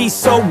wanna be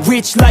so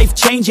rich, life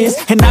changes,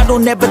 and I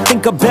don't ever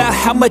think about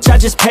how much I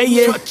just pay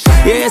it.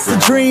 Yeah, it's a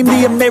dream,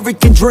 the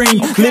American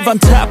dream. Live on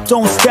top,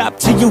 don't stop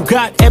till you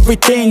got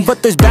everything.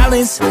 But there's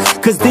balance,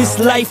 cause this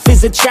life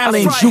is a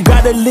challenge. You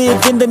gotta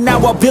live in the now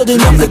while building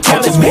up the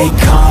type challenge. to make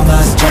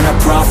commas, turn a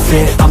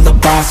profit. I'm the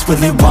boss,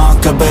 Willy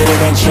Wonka, but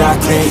it ain't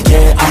chocolate.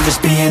 Yeah, I'm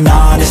just being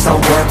honest, I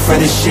work for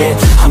this shit.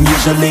 I'm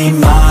usually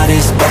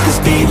modest, but this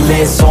beat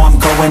lit, so I'm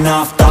going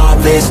off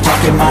thoughtless,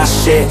 talking my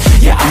shit.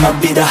 Yeah, I'ma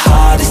be the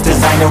hottest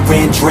designer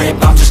in drip.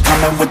 I'm just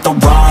coming with the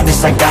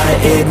rawness. I gotta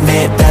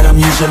admit that I'm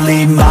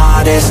usually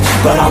modest,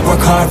 but I work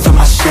hard for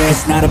my shit.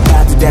 It's not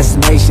about the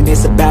destination,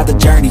 it's about the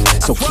journey.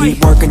 So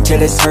keep working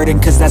till it's hurting,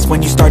 cause that's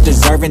when you start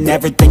deserving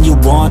everything you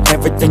want,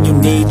 everything you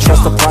need.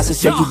 Trust the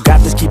process, yeah, you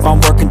got this. Keep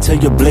on working till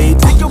you bleed.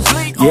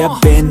 Yeah,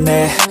 I've been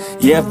there,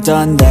 yeah, I've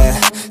done that.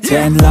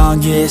 10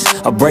 long years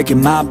of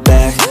breaking my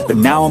back, but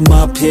now I'm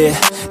up here,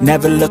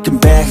 never looking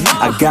back.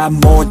 I got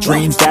more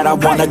dreams that I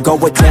wanna go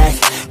attack.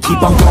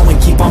 Keep on going,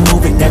 keep on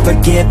moving, never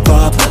give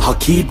up. I'll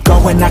keep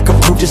going, I can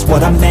prove just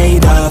what I'm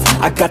made of.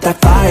 I got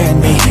that fire in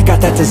me, got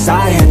that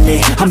desire in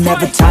me. I'm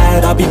never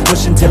tired, I'll be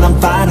pushing till I'm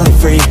finally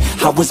free.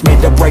 I was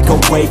made to break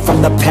away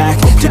from the pack,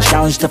 to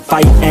challenge, to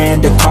fight,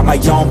 and to carve my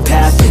own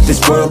path.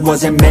 This world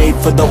wasn't made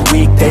for the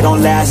weak, they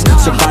don't last.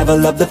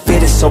 Survival of the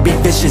fittest, so be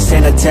vicious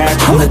and attack.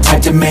 I'm the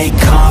type to make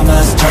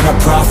commas, turn a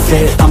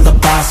profit. I'm the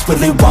boss,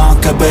 Willy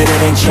Wonka, but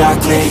it ain't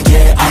chocolate.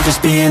 Yeah, I'm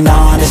just being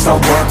honest, I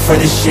work for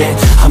this shit.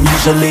 I'm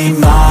usually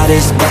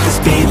modest, but this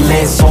beat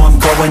lit, so I'm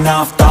going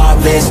off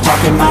thoughtless,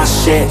 talking my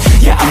shit.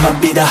 Yeah, I'ma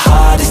be the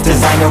hottest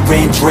designer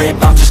in drip.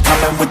 I'm just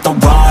coming with the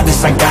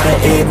rawness. I gotta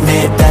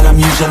admit that I'm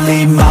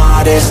usually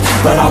modest,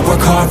 but I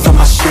work hard for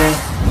my shit.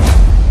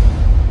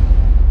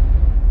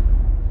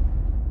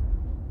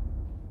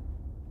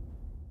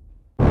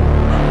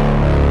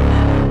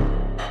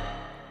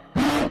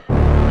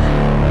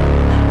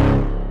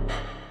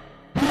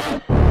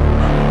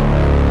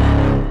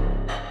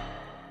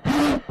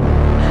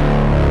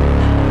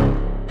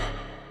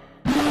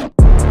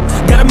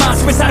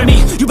 Inside of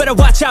me, you better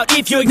watch out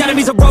if you ignite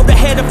me's a road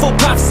ahead of full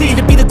prophecy.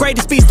 To be the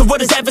greatest beast the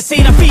world has ever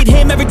seen. I feed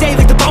him every day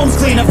like the bones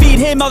clean. I feed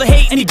him all the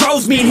hate and he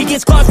grows me, and he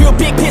gets claws real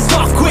big, pissed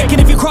off quick.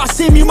 And if you cross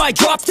him, you might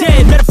drop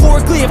dead.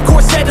 Metaphorically, of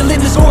course, settling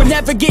the score,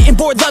 never getting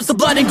bored, loves the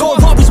blood and gore.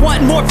 Always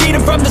wanting more, feed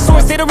him from the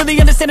source. They don't really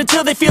understand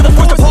until they feel the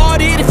force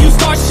departed. If you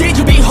start shit,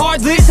 you'll be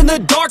heartless in the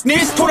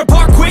darkness, torn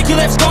apart quick. You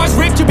left scars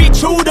ripped, you'll be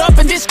chewed up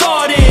and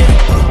discarded.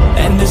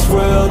 And this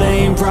world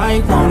ain't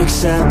right, won't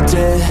accept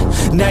it.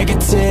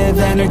 Negative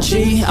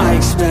energy, I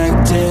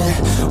expect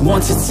it.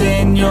 Once it's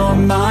in your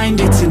mind,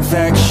 it's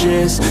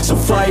infectious. So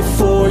fight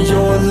for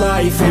your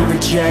life and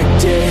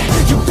reject it.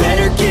 You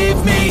better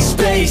give me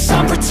space,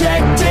 I'm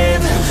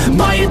protective.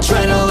 My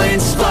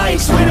adrenaline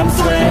spikes when I'm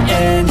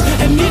threatened.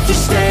 And if you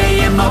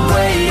stay in my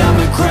way, I'm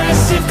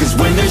aggressive. Cause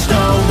when there's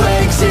no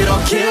exit,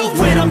 I'll kill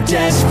when I'm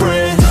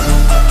desperate.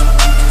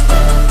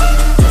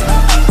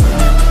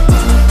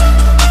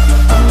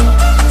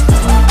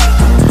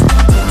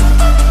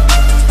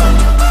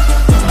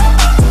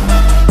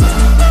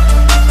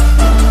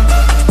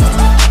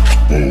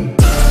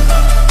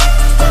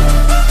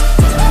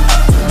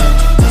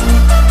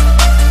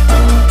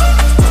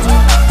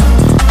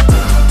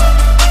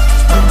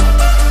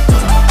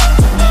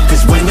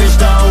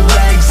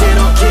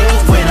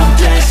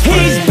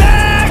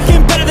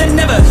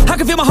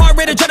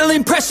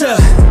 Adrenaline pressure,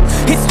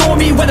 it's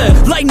stormy weather,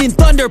 lightning,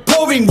 thunder,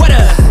 pouring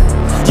weather.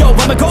 Yo,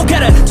 I'm a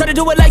go-getter, try to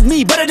do it like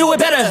me, but I do it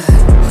better.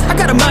 I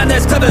got a mind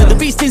that's clever, the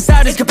beast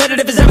inside is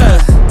competitive as ever.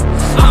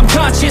 I'm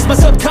conscious, my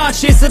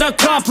subconscious, an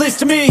accomplice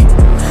to me.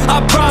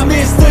 I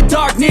promise the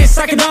darkness,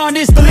 I can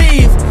honest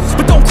believe.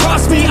 But don't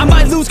cross me, I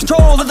might lose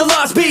control of the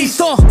lost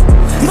beast.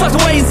 He's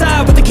locked away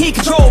inside with the key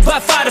controlled by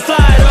fight or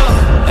flight.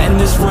 And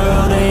this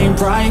world ain't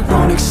right,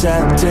 won't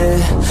accept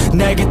it.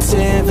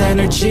 Negative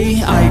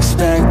energy, I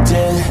expect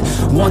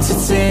it. Once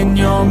it's in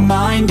your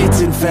mind, it's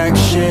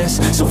infectious.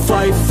 So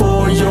fight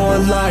for your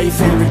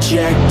life and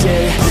reject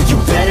it. You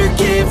better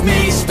give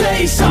me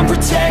space, I'm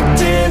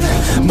protective.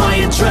 My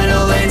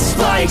adrenaline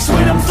spikes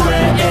when I'm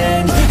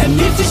threatened. And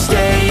if you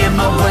stay in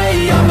my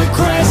way, I'm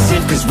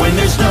aggressive. Cause when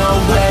there's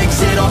no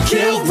exit, I'll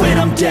kill when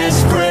I'm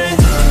desperate.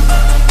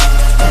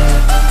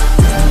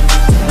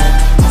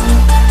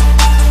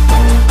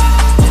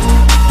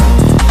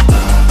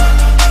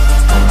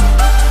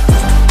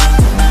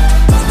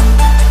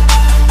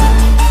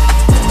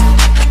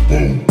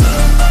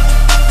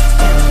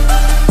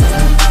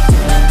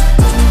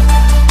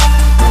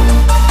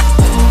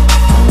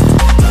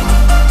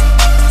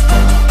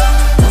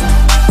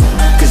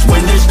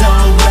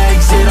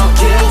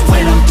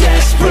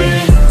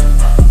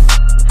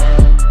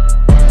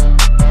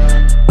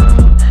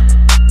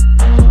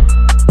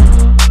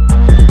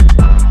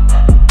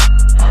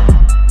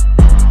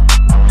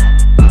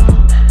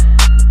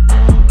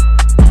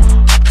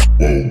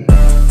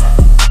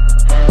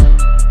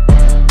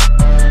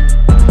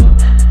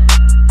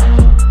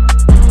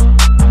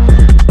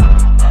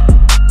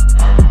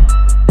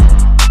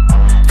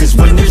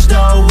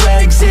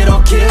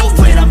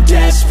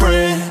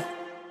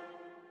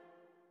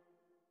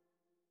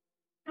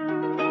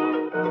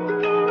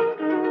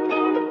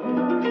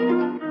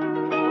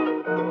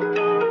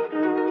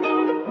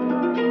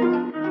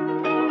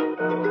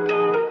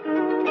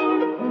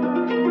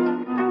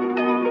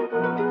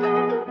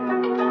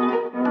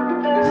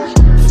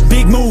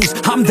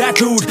 I'm that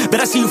dude,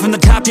 bet I see you from the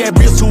top, yeah,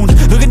 real soon.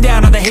 Looking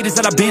down on the haters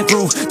that I've been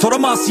through. Told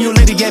them I'll see you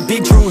later, yeah,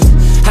 big truth.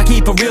 I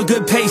keep a real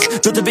good pace,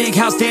 built a big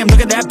house, damn,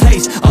 look at that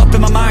place. Up in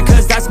my mind,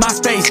 cause that's my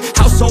space.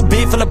 House so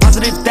big, full of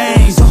positive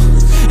things.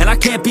 And I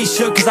can't be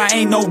shook, cause I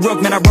ain't no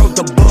rook, man, I wrote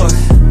the book.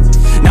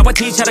 Now I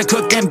teach how to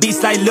cook them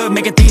beats like, look,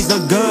 making things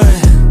look good.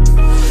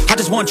 I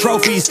just want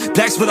trophies,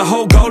 plaques with a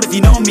whole gold if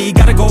you know me.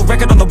 Got a gold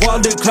record on the wall,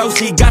 look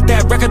closely. Got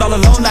that record all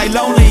alone like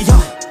lonely,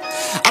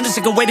 I'm just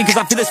sick of waiting cause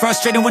I feel it's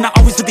frustrating when I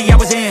always put the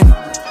hours in.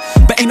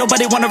 But ain't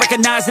nobody wanna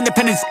recognize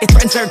independence, it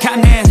threatens their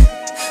continent.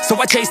 So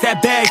I chase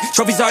that bag,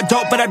 trophies are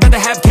dope but I'd rather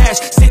have cash.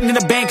 Sitting in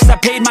the bank cause I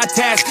paid my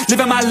tax.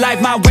 Living my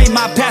life, my way,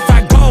 my path,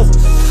 I go.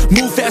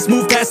 Move fast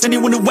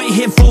anyone who ain't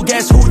hitting full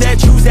gas. Who that,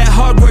 choose that,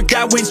 hard work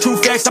that wins, true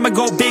facts. I'ma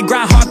go big,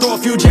 grind hard, throw a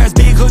few jabs.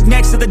 Big hook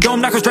next to the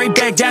dome, knock her straight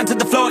back down to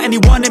the floor.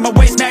 Anyone in my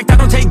way smacked, I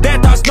don't take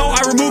bad thoughts, no,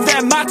 I remove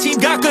that. My team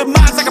got good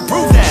minds, I can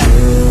prove that.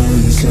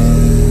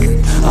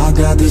 Chasing, I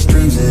got these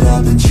dreams that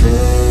I've been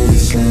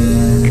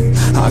chasing.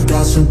 I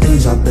got some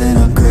things I've been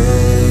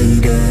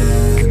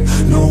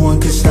upgrading. No one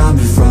can stop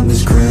me from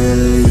this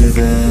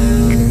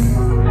craving.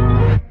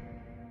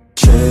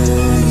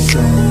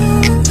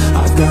 Chasing,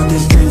 I've got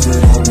these dreams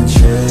that I've been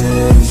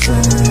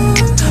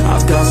chasing.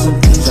 I've got some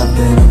things I've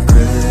been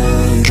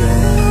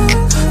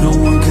upgrading. No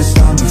one can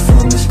stop me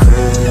from this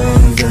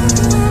craving.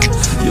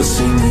 You'll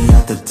see me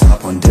at the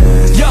top one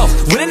day. Yo,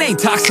 when it ain't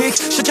toxic,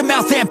 shut your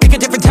mouth and pick a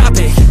different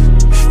topic.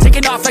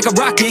 Taking off like a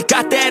rocket,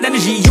 got that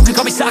energy, you can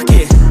call me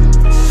socket.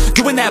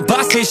 Doing that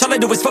boss-ish, all I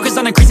do is focus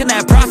on increasing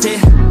that profit.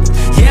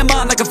 Yeah, I'm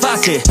on like a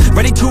faucet,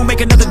 ready to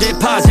make another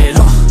deposit.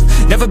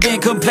 Never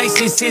been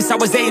complacent, since I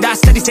was 8, I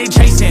steady stay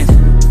chasing.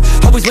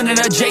 Always winning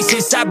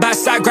adjacent, side by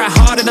side, grind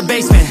hard in the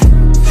basement.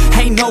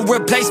 Ain't no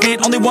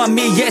replacement, only one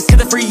me, yes, to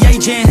the free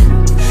agent.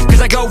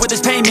 Cause I go with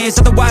his payments,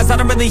 otherwise I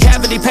don't really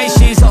have any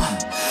patience.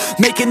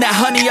 Making that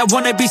honey, I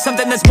wanna be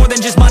something that's more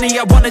than just money.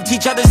 I wanna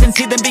teach others and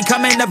see them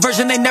becoming a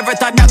version they never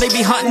thought. Now they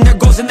be hunting their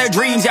goals and their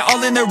dreams, yeah,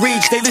 all in their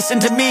reach. They listen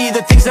to me,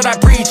 the things that I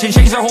preach, and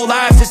change their whole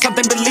lives to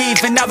something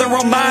belief. And now their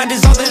own mind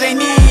is all that they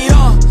need.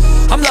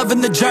 I'm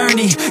loving the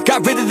journey,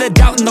 got rid of the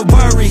doubt and the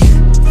worry.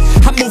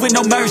 I'm moving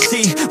no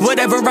mercy,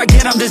 whatever I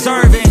get I'm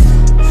deserving.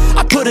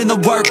 I put in the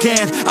work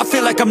in, I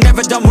feel like I'm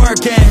never done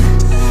working.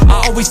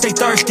 I always stay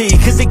thirsty,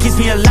 cause it keeps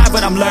me alive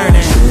when I'm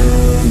learning.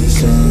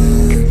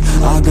 Chasing,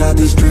 I got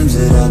these dreams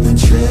that I've been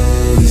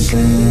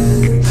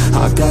chasing.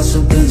 I got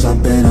some things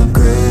I've been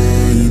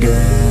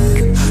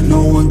upgrading.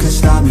 No one can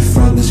stop me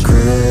from this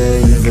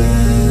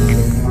craving.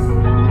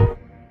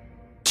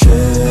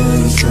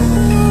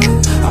 Chasing,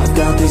 I've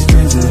got these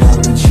dreams that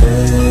I've been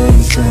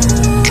chasing.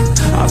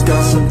 I've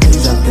got some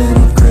things I've been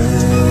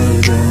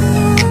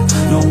upgrading.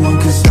 No one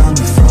can stop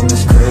me from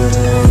this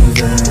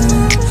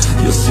craving.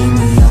 You'll see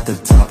me at the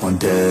top one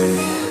day.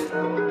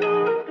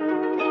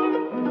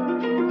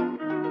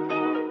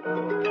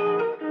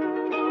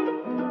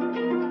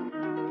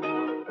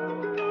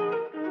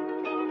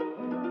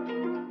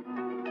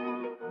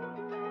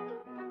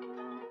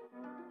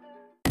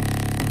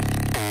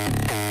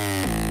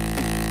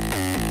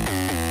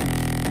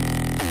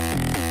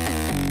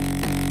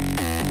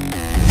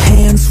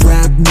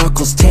 Wrap,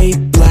 knuckles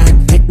taped black.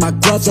 Pick my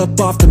gloves up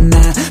off the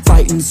mat.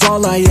 Fighting's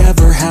all I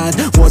ever had.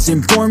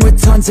 Wasn't born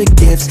with tons of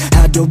gifts.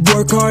 Had to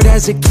work hard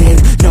as a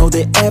kid. Know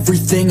that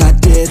everything I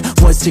did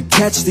was to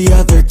catch the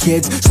other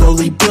kids.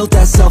 Slowly built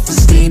that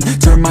self-esteem.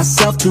 Turned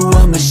myself to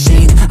a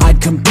machine.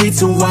 I'd compete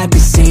so I'd be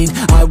seen.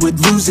 I would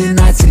lose and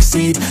I'd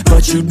succeed,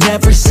 but you'd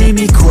never see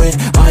me quit.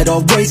 I'd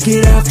always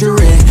get after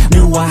it.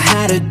 Knew I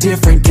had a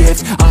different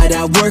gift. I'd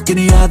outwork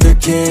any other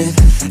kid.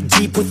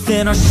 Deep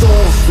within our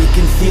souls, we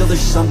can feel there's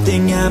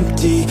something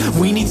empty.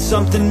 We need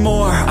something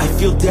more. I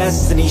feel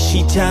destiny,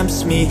 she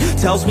tempts me.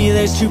 Tells me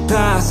there's two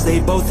paths, they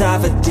both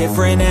have a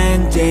different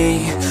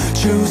ending.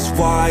 Choose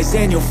wise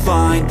and you'll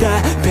find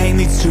that pain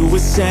leads to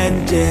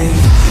ascending.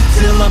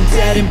 Till I'm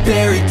dead and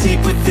buried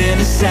deep within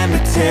a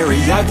cemetery.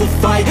 I will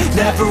fight,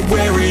 never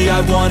weary,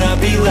 I wanna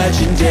be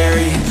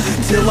legendary.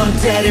 Till I'm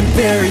dead and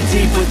buried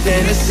deep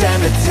within a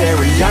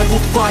cemetery. I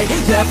will fight,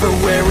 never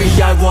weary,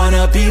 I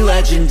wanna be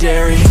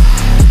legendary.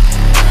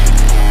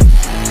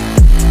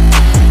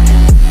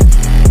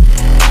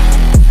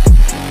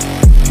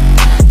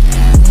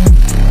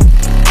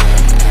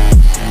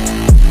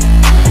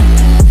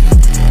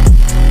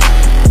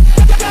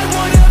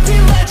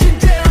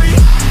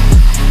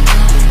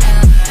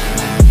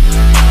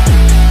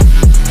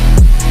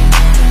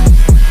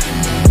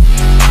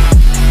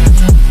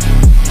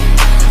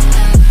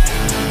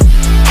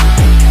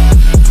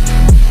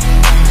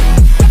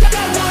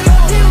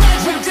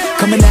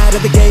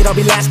 I'll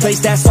be last place,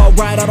 that's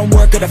alright. I don't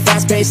work at a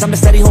fast pace, I'm a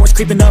steady horse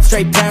creeping up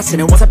straight past it.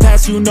 And once I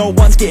pass you, no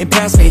one's getting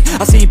past me.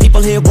 I see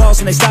people hit walls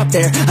and they stop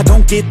there. I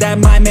don't get that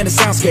mind, man, it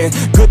sounds scared.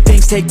 Good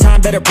things take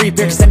time, better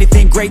prepare, cause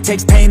anything great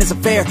takes pain, it's a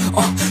fair.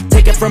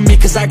 Take it from me,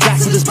 cause I got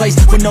to this place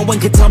where no one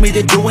can tell me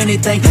to do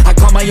anything. I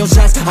call my own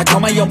shots, I call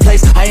my own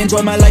place. I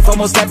enjoy my life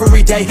almost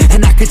every day,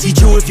 and I could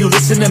teach you if you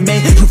listen to me.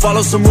 You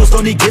follow some rules,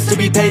 don't need gifts to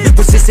be paid.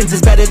 Persistence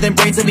is better than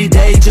brains any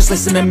day. Just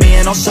listen to me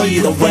and I'll show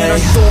you the way. Our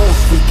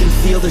souls, we can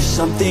feel there's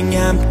something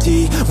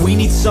empty. We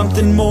need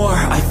something more.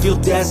 I feel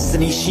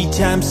destiny, she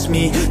tempts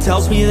me,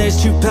 tells me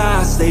there's two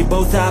paths, they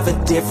both have a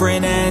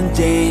different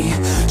ending.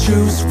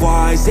 Choose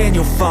wise and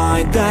you'll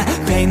find that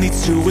pain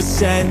leads to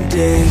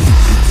ascending.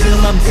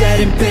 Till I'm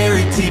dead and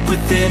buried deep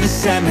within a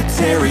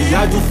cemetery,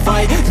 I will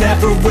fight,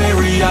 never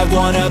weary, I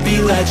wanna be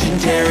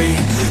legendary.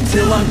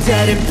 Till I'm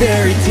dead and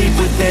buried deep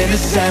within a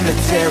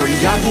cemetery,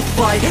 I will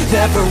fight,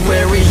 never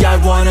weary, I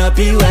wanna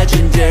be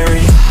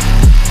legendary.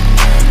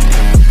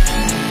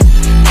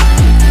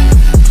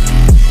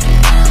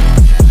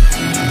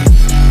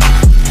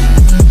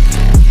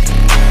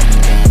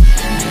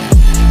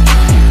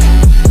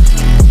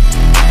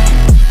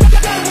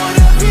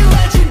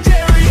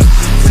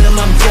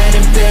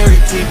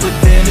 Deep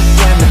within a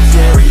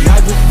cemetery, I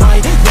will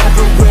fight,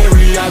 never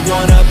weary, I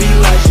wanna be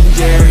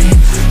legendary.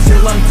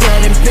 Till I'm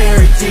dead and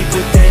buried deep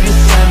within a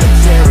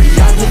cemetery,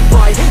 I will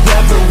fight,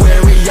 never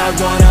weary, I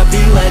wanna be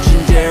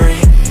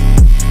legendary.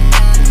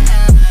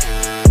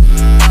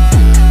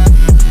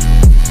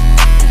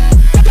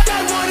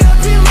 I wanna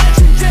be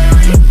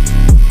legendary.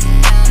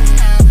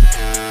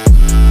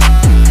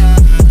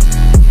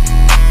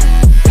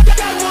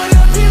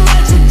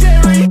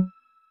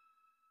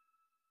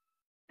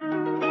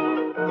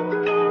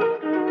 I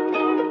wanna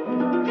be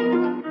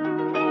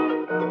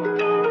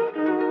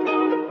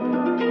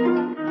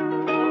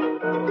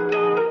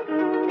legendary.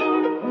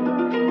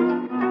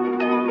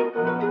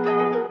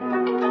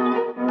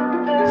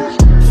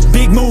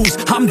 Moves,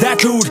 I'm that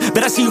dude,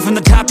 bet I see you from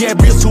the top, yeah,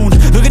 real soon.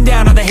 Looking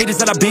down on the haters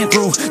that I've been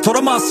through. Told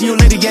them I'll see you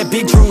later, yeah,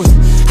 big truth.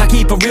 I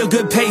keep a real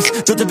good pace,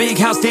 built a big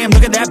house, damn,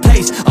 look at that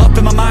place. Up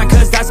in my mind,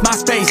 cause that's my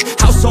space.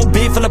 House so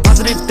big, full of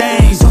positive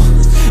things.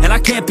 And I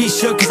can't be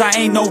shook, cause I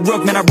ain't no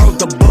rook, man, I wrote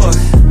the book.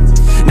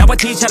 Now I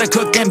teach how to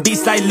cook them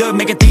beats like, look,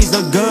 making things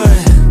look good.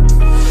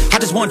 I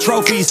just want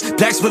trophies,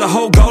 plaques with a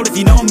whole goal if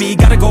you know me.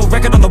 Got a gold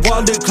record on the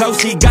wall, look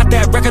closely. Got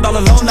that record all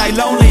alone, like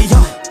lonely,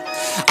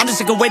 I'm just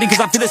sick of waiting cause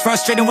I feel it's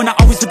frustrating when I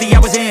always put the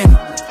hours in.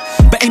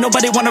 But ain't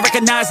nobody wanna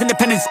recognize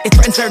independence, it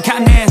threatens their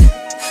continent.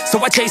 So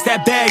I chase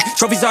that bag,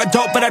 trophies are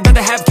dope but I'd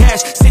rather have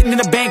cash. Sitting in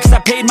the bank cause I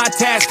paid my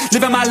tax.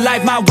 Living my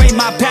life, my way,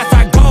 my path,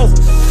 I go.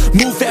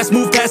 Move fast,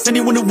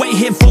 anyone who ain't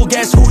hitting full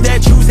gas. Who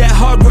that, choose that,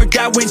 hard work,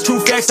 that wins, true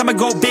facts. I'ma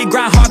go big,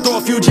 grind hard, throw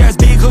a few jabs.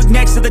 Big hook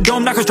next to the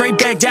dome, knock her straight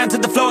back down to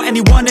the floor.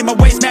 Anyone in my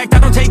way smacked, I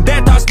don't take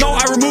bad thoughts, no,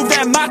 I remove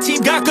that. My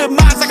team got good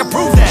minds, I can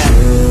prove that.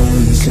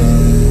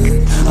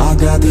 I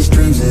got these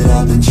dreams that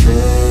I've been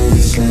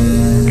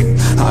chasing.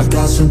 I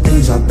got some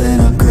things I've been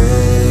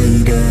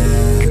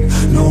upgrading.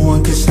 No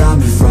one can stop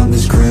me from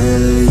this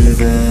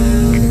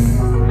craving.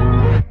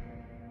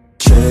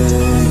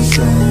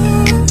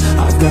 Chasing,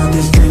 I've got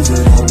these dreams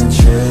that I've been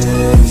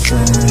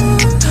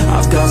chasing.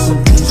 I've got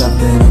some things I've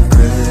been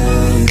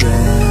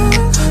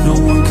upgrading. No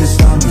one can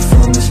stop me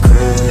from this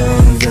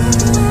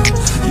craving.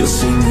 You'll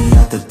see me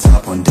at the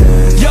top one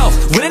day. Yo,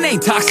 when it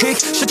ain't toxic,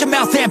 shut your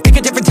mouth and pick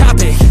a different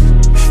topic.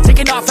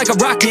 Taking off like a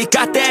rocket,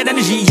 got that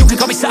energy, you can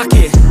call me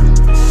socket.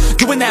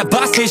 Doing that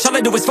boss fish, all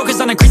I do is focus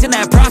on increasing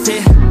that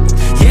profit.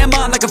 Yeah, I'm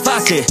on like a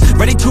faucet,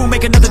 ready to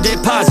make another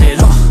deposit.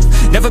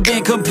 Never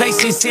been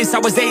complacent, since I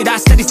was 8, I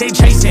steady stay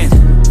chasing.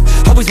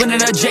 Always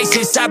winning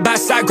adjacent, side by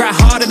side, grind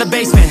hard in the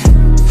basement.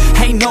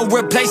 Ain't no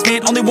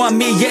replacement, only one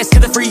me, yes, to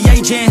the free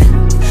agent.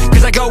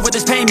 Cause I go with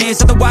this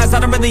payments, otherwise I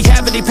don't really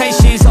have any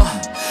patience.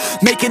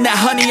 Making that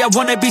honey, I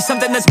wanna be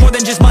something that's more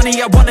than just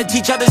money. I wanna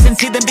teach others and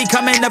see them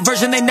becoming a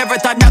version they never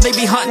thought. Now they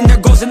be hunting their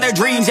goals and their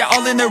dreams, yeah,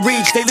 all in their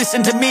reach. They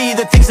listen to me,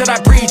 the things that I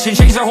preach, and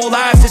change their whole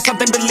lives to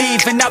something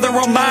belief. And now their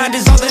own mind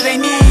is all that they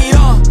need.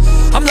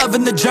 I'm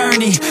loving the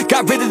journey,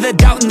 got rid of the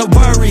doubt and the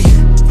worry.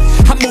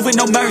 I'm moving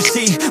no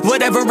mercy,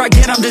 whatever I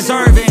get I'm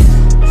deserving.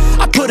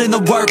 I put in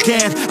the work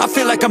in, I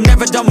feel like I'm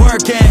never done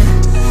working.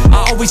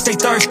 I always stay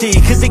thirsty,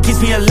 cause it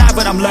keeps me alive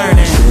when I'm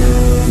learning.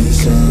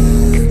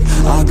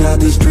 I got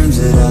these dreams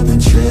that I've been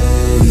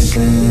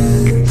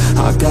chasing.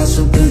 I've got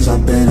some things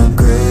I've been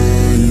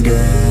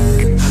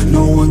upgrading.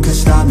 No one can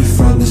stop me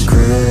from this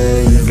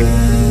craving.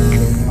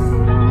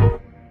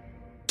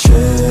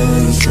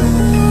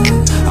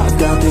 Chasing, I've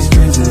got these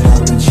dreams that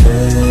I've been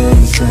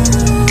chasing.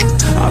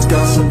 I've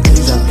got some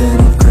things I've been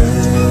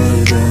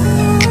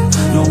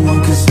upgrading. No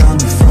one can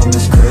stop me from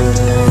this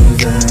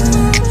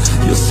craving.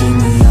 You'll see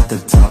me at the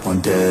top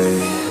one day.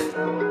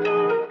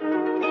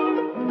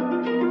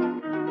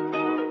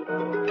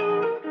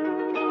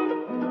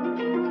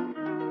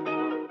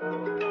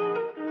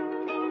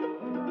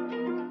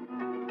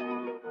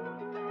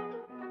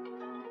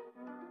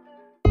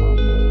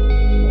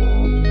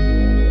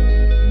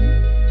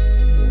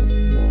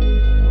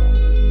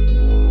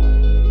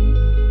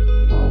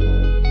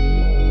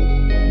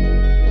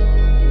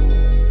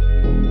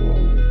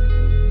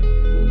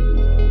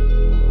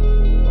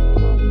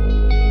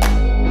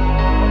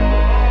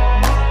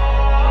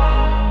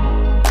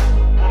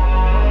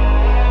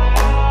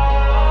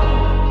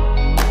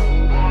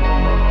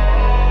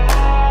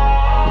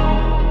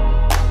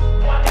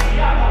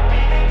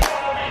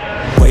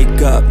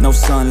 up, no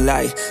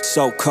sunlight,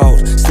 so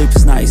cold, sleep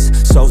is nice,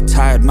 so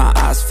tired, my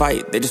eyes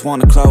fight, they just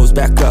wanna close,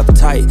 back up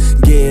tight,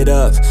 get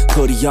up,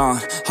 hoodie on,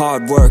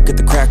 hard work at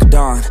the crack of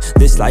dawn,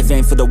 this life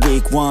ain't for the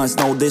weak ones,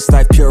 no, this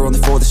life pure only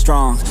for the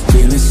strong,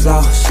 feeling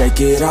slow,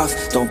 shake it off,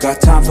 don't got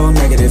time for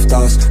negative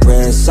thoughts,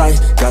 red sight,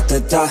 got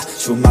the dot,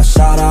 shoot my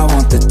shot, I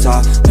want the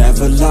top,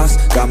 never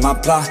lost, got my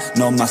plot,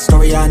 know my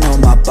story, I know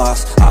my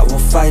boss, I will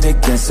fight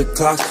against the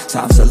clock,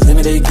 time's a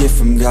limited gift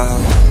from God.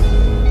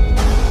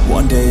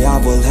 One day I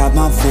will have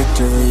my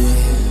victory,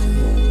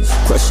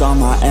 crush all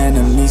my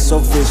enemies so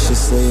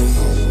viciously,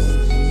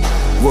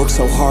 work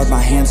so hard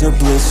my hands are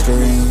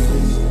blistering,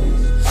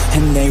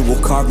 and they will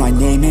carve my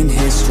name in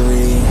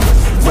history.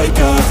 Wake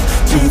up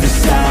to the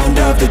sound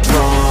of the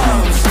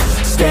drums,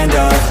 stand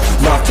up,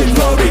 locked and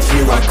loaded,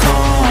 here I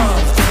come,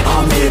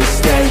 I'm here to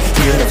stay,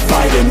 here to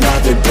fight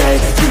another day,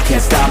 you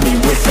can't stop me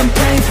with some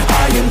pain,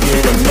 I am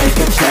here to make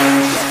a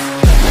change.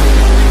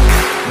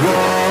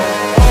 Whoa.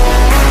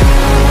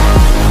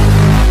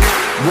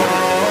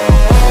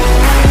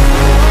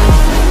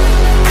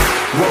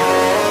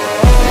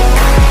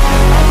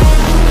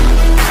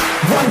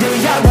 One day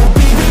I will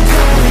be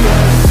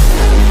victorious.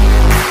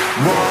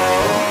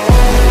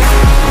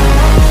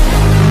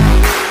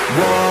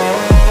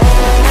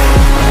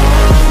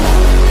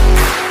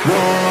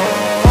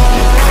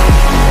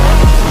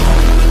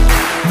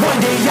 One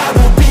day I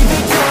will be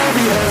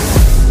victorious.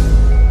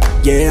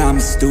 Yeah, I'm a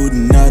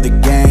student of the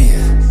game,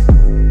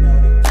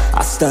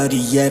 I study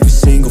every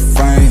single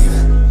frame,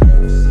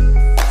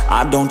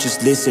 I don't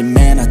just listen,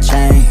 man, I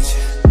change,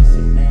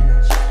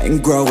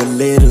 and grow a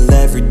little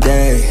every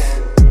day.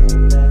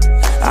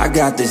 I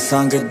got this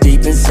hunger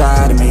deep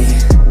inside of me,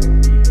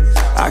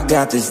 I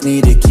got this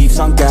need that keeps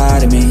on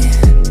guiding me,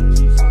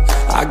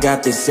 I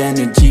got this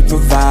energy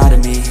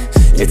providing me,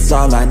 it's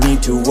all I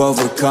need to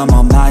overcome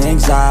all my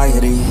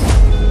anxiety.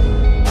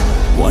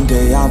 One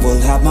day I will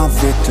have my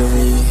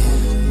victory,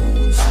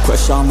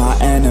 crush all my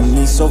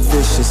enemies so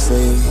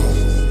viciously,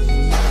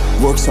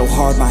 work so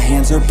hard my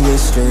hands are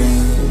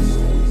blistering,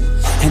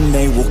 and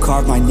they will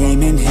carve my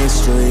name in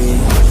history.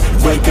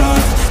 Wake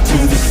up to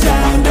the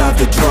sound of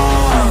the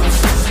drums,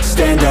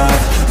 stand up,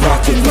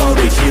 locked and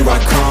loaded, here I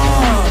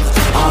come,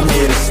 I'm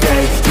here to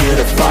stay, here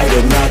to fight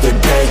another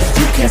day,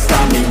 you can't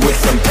stop me with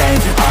some pain,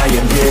 I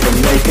am here to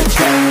make a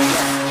change.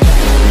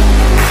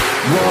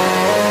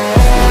 Whoa.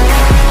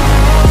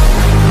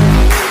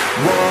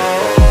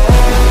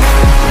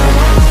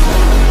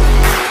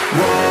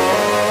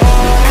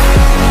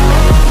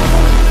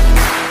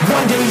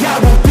 One day I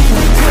will be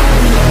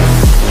victorious.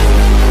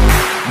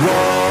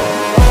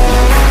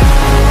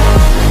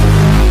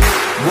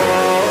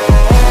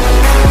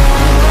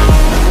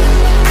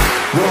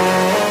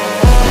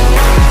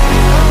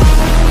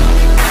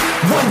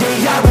 One day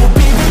I will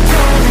be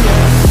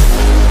victorious.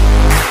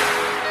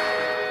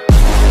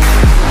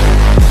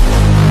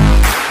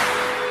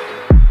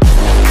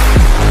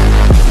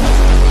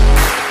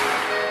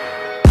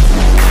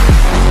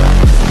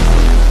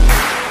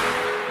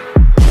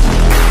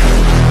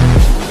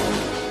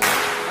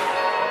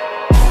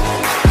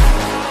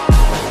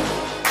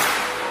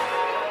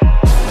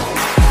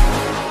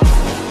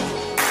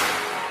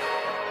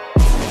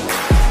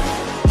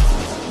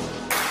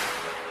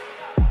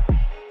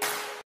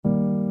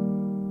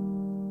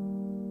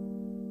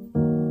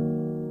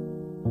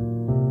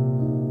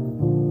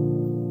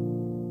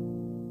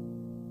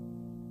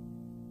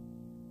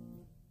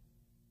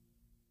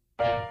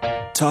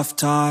 Tough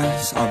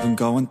times I've been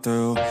going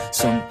through,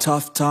 some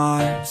tough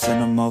times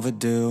and I'm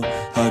overdue.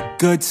 A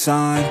good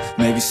sign,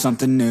 maybe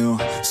something new,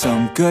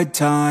 some good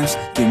times,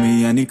 give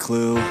me any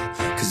clue.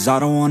 Cause I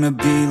don't wanna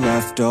be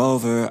left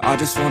over, I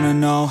just wanna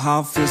know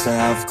how it feels to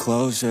have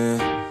closure.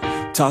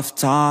 Tough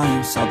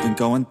times I've been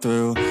going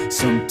through,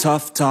 some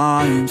tough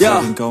times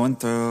I've been going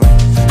through.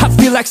 I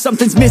feel like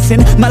something's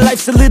missing, my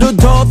life's a little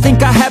dull,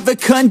 think I have a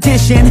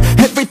condition.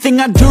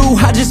 Everything I do,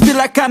 I just feel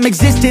like I'm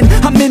existing.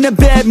 I'm in a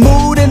bad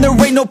mood and there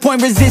ain't no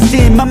point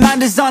resisting. My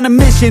mind is on a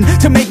mission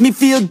to make me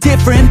feel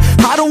different.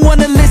 I don't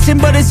wanna listen,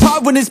 but it's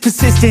hard when it's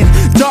persistent.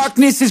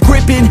 Darkness is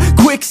gripping,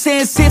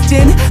 quicksand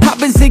sifting. I've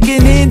been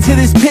sinking into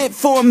this pit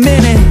for a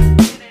minute.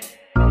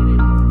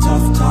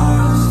 Tough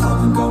times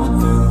I've been going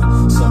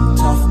through, some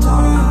tough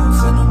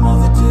times and I'm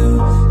overdue.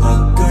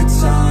 A good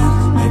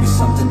sign, maybe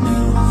something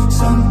new,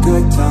 some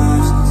good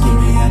times, give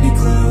me any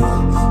clue.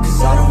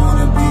 Cause I don't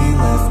wanna be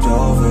left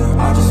over,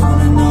 I just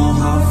wanna know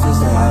how it feels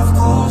to have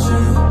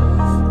closure.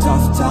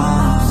 Tough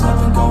times I've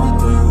been going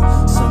through,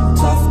 some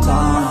tough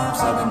times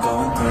I've been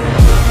going through.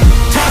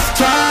 Tough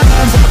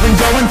times I've been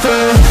going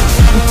through,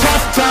 some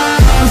tough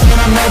times and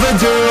I'm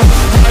overdue.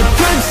 A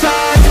good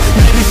sign,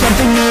 maybe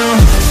something new,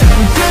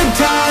 some good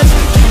times,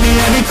 give me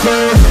any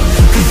clue.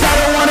 Cause I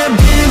don't wanna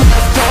be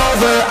left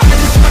over, I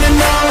just wanna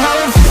know how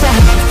it feels to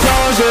have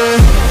closure.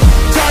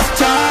 Tough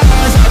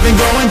times I've been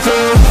going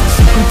through,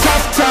 some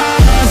tough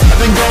times I've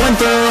been going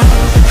through.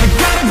 I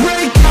gotta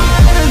break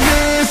out of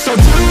this, I'll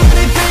do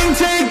anything,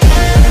 take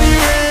any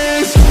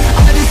risk.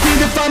 I just need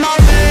to find my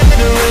way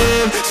to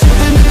live,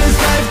 something in this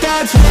life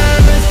that's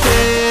worth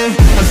it.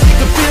 I'm sick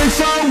of feeling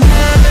so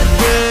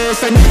worthless.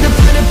 need to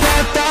find a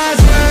path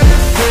that's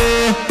worth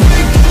it.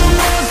 Break through the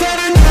walls that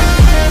are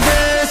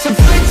nervous,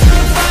 afraid to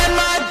find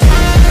my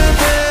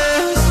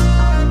purpose.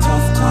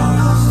 Tough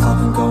times I've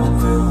been going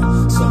through,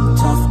 some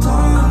tough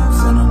times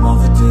and I'm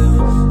overdue.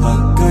 A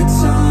good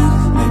sign,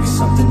 maybe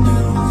something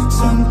new,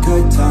 some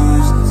good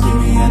times, give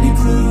me any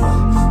clue.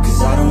 Cause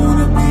I don't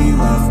wanna be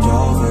left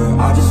over,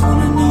 I just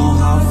wanna know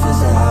how it feels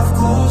to have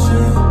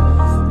closure.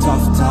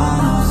 Tough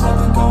times I've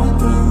been going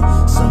through,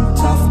 some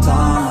tough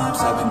times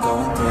I've been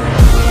going through.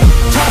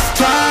 Tough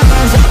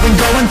times I've been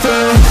going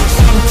through,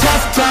 some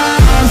tough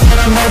times that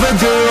I'm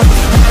overdue.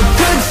 A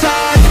good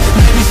sign,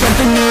 maybe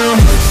something new,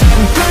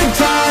 some good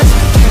times,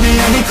 give me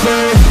any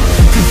clue.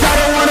 Cause I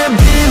don't wanna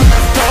be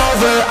left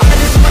over, I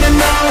just wanna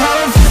know how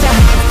it feels to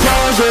have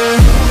closure.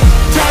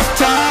 Tough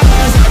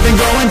times I've been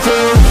going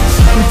through,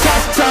 some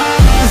tough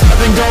times I've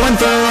been going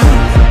through.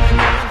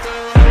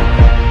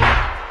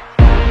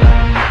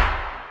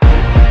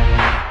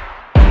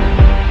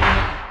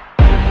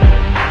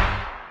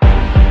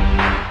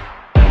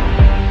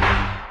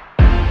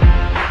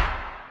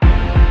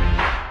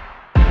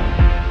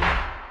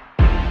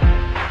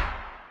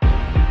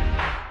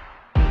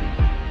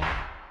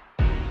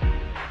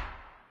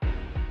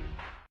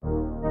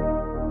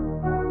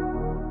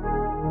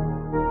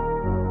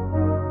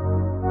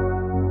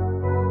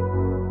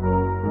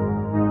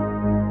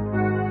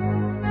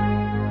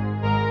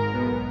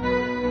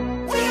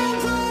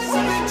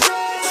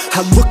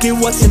 I look at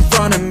what's in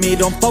front of me,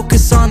 don't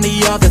focus on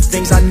the other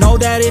things. I know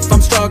that if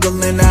I'm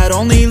struggling, that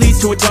only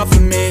leads to a tougher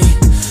me.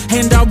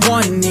 And I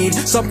want and need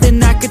something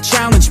that could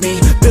challenge me,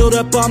 build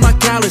up all my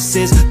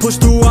calluses, push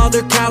through all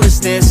their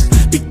callousness.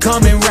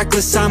 Becoming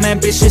reckless, I'm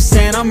ambitious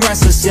and I'm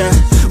restless, yeah.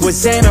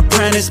 Was an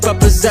apprentice but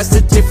possessed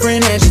a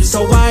different engine,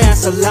 so I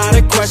asked a lot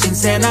of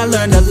questions and I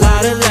learned a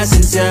lot of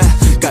lessons, yeah.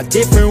 Got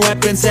different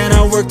weapons and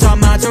I worked on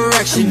my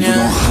direction, yeah. We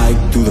gon'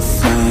 hike through the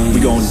flame, we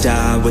gon'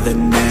 die with a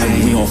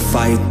name. We gon'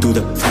 fight through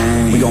the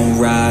pain, we gon'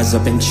 rise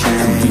up and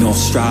change. We gon'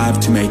 strive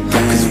to make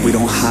gains, cause we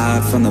don't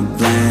hide from the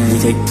blame. We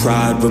take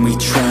pride when we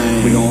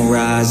train, we gon'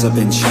 rise up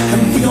and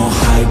change. We gon'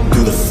 hike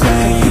through the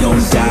flame, we gon'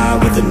 die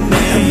with a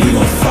name. We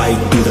gon' fight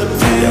through the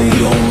pain, we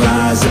gon'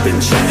 rise up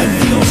and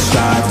change. We gon'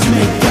 strive to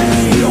make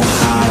gains, we don't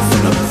hide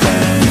from the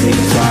pain. We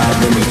take pride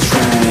when we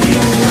train, we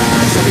gon'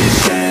 rise up and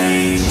change.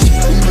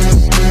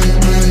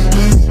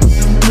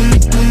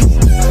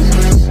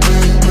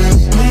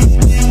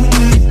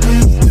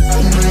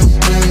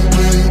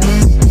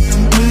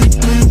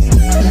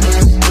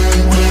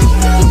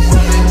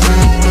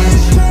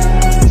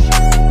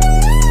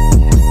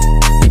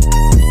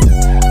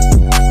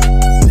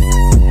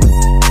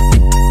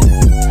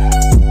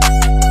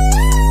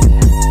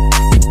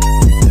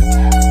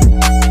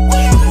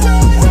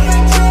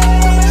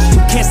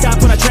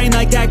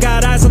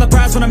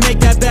 When I make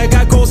that bag,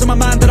 got goals in my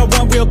mind that I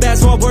want real bad,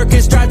 so I work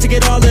and strive to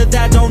get all of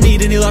that. Don't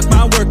need any luck,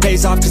 my work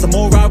pays off, cause the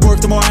more I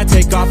work, the more I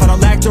take off. I don't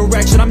lack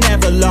direction, I'm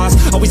never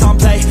lost, always on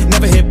play,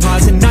 never hit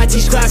pause. And I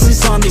teach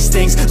classes on these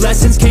things,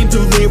 lessons came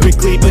through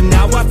lyrically, but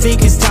now I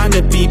think it's time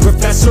to be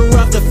professor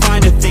of the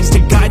finer things, to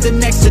guide the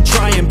next, to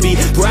try and be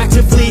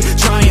proactively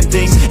trying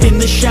things in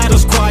the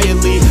shadows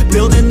quietly,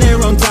 building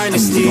their own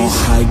dynasty. We gon'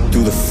 hike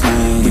through the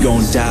flame, we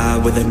gon' die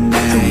with a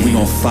name. We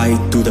gon' fight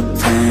through the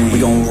pain, we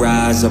gon'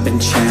 rise up and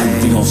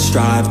change. We gon'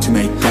 strive to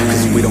make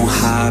gains, cause we don't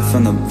hide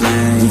from the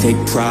blame. We take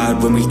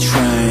pride when we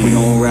train, we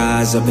gon'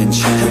 rise up and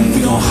change.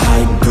 We gon'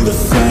 hike through the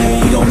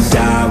flame, we gon'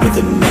 die with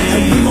a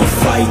name. We gon'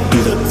 fight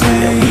through the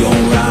pain, we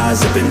gon'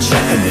 rise up and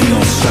change. We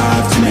gon'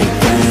 strive to make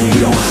gains,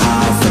 we don't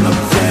hide from the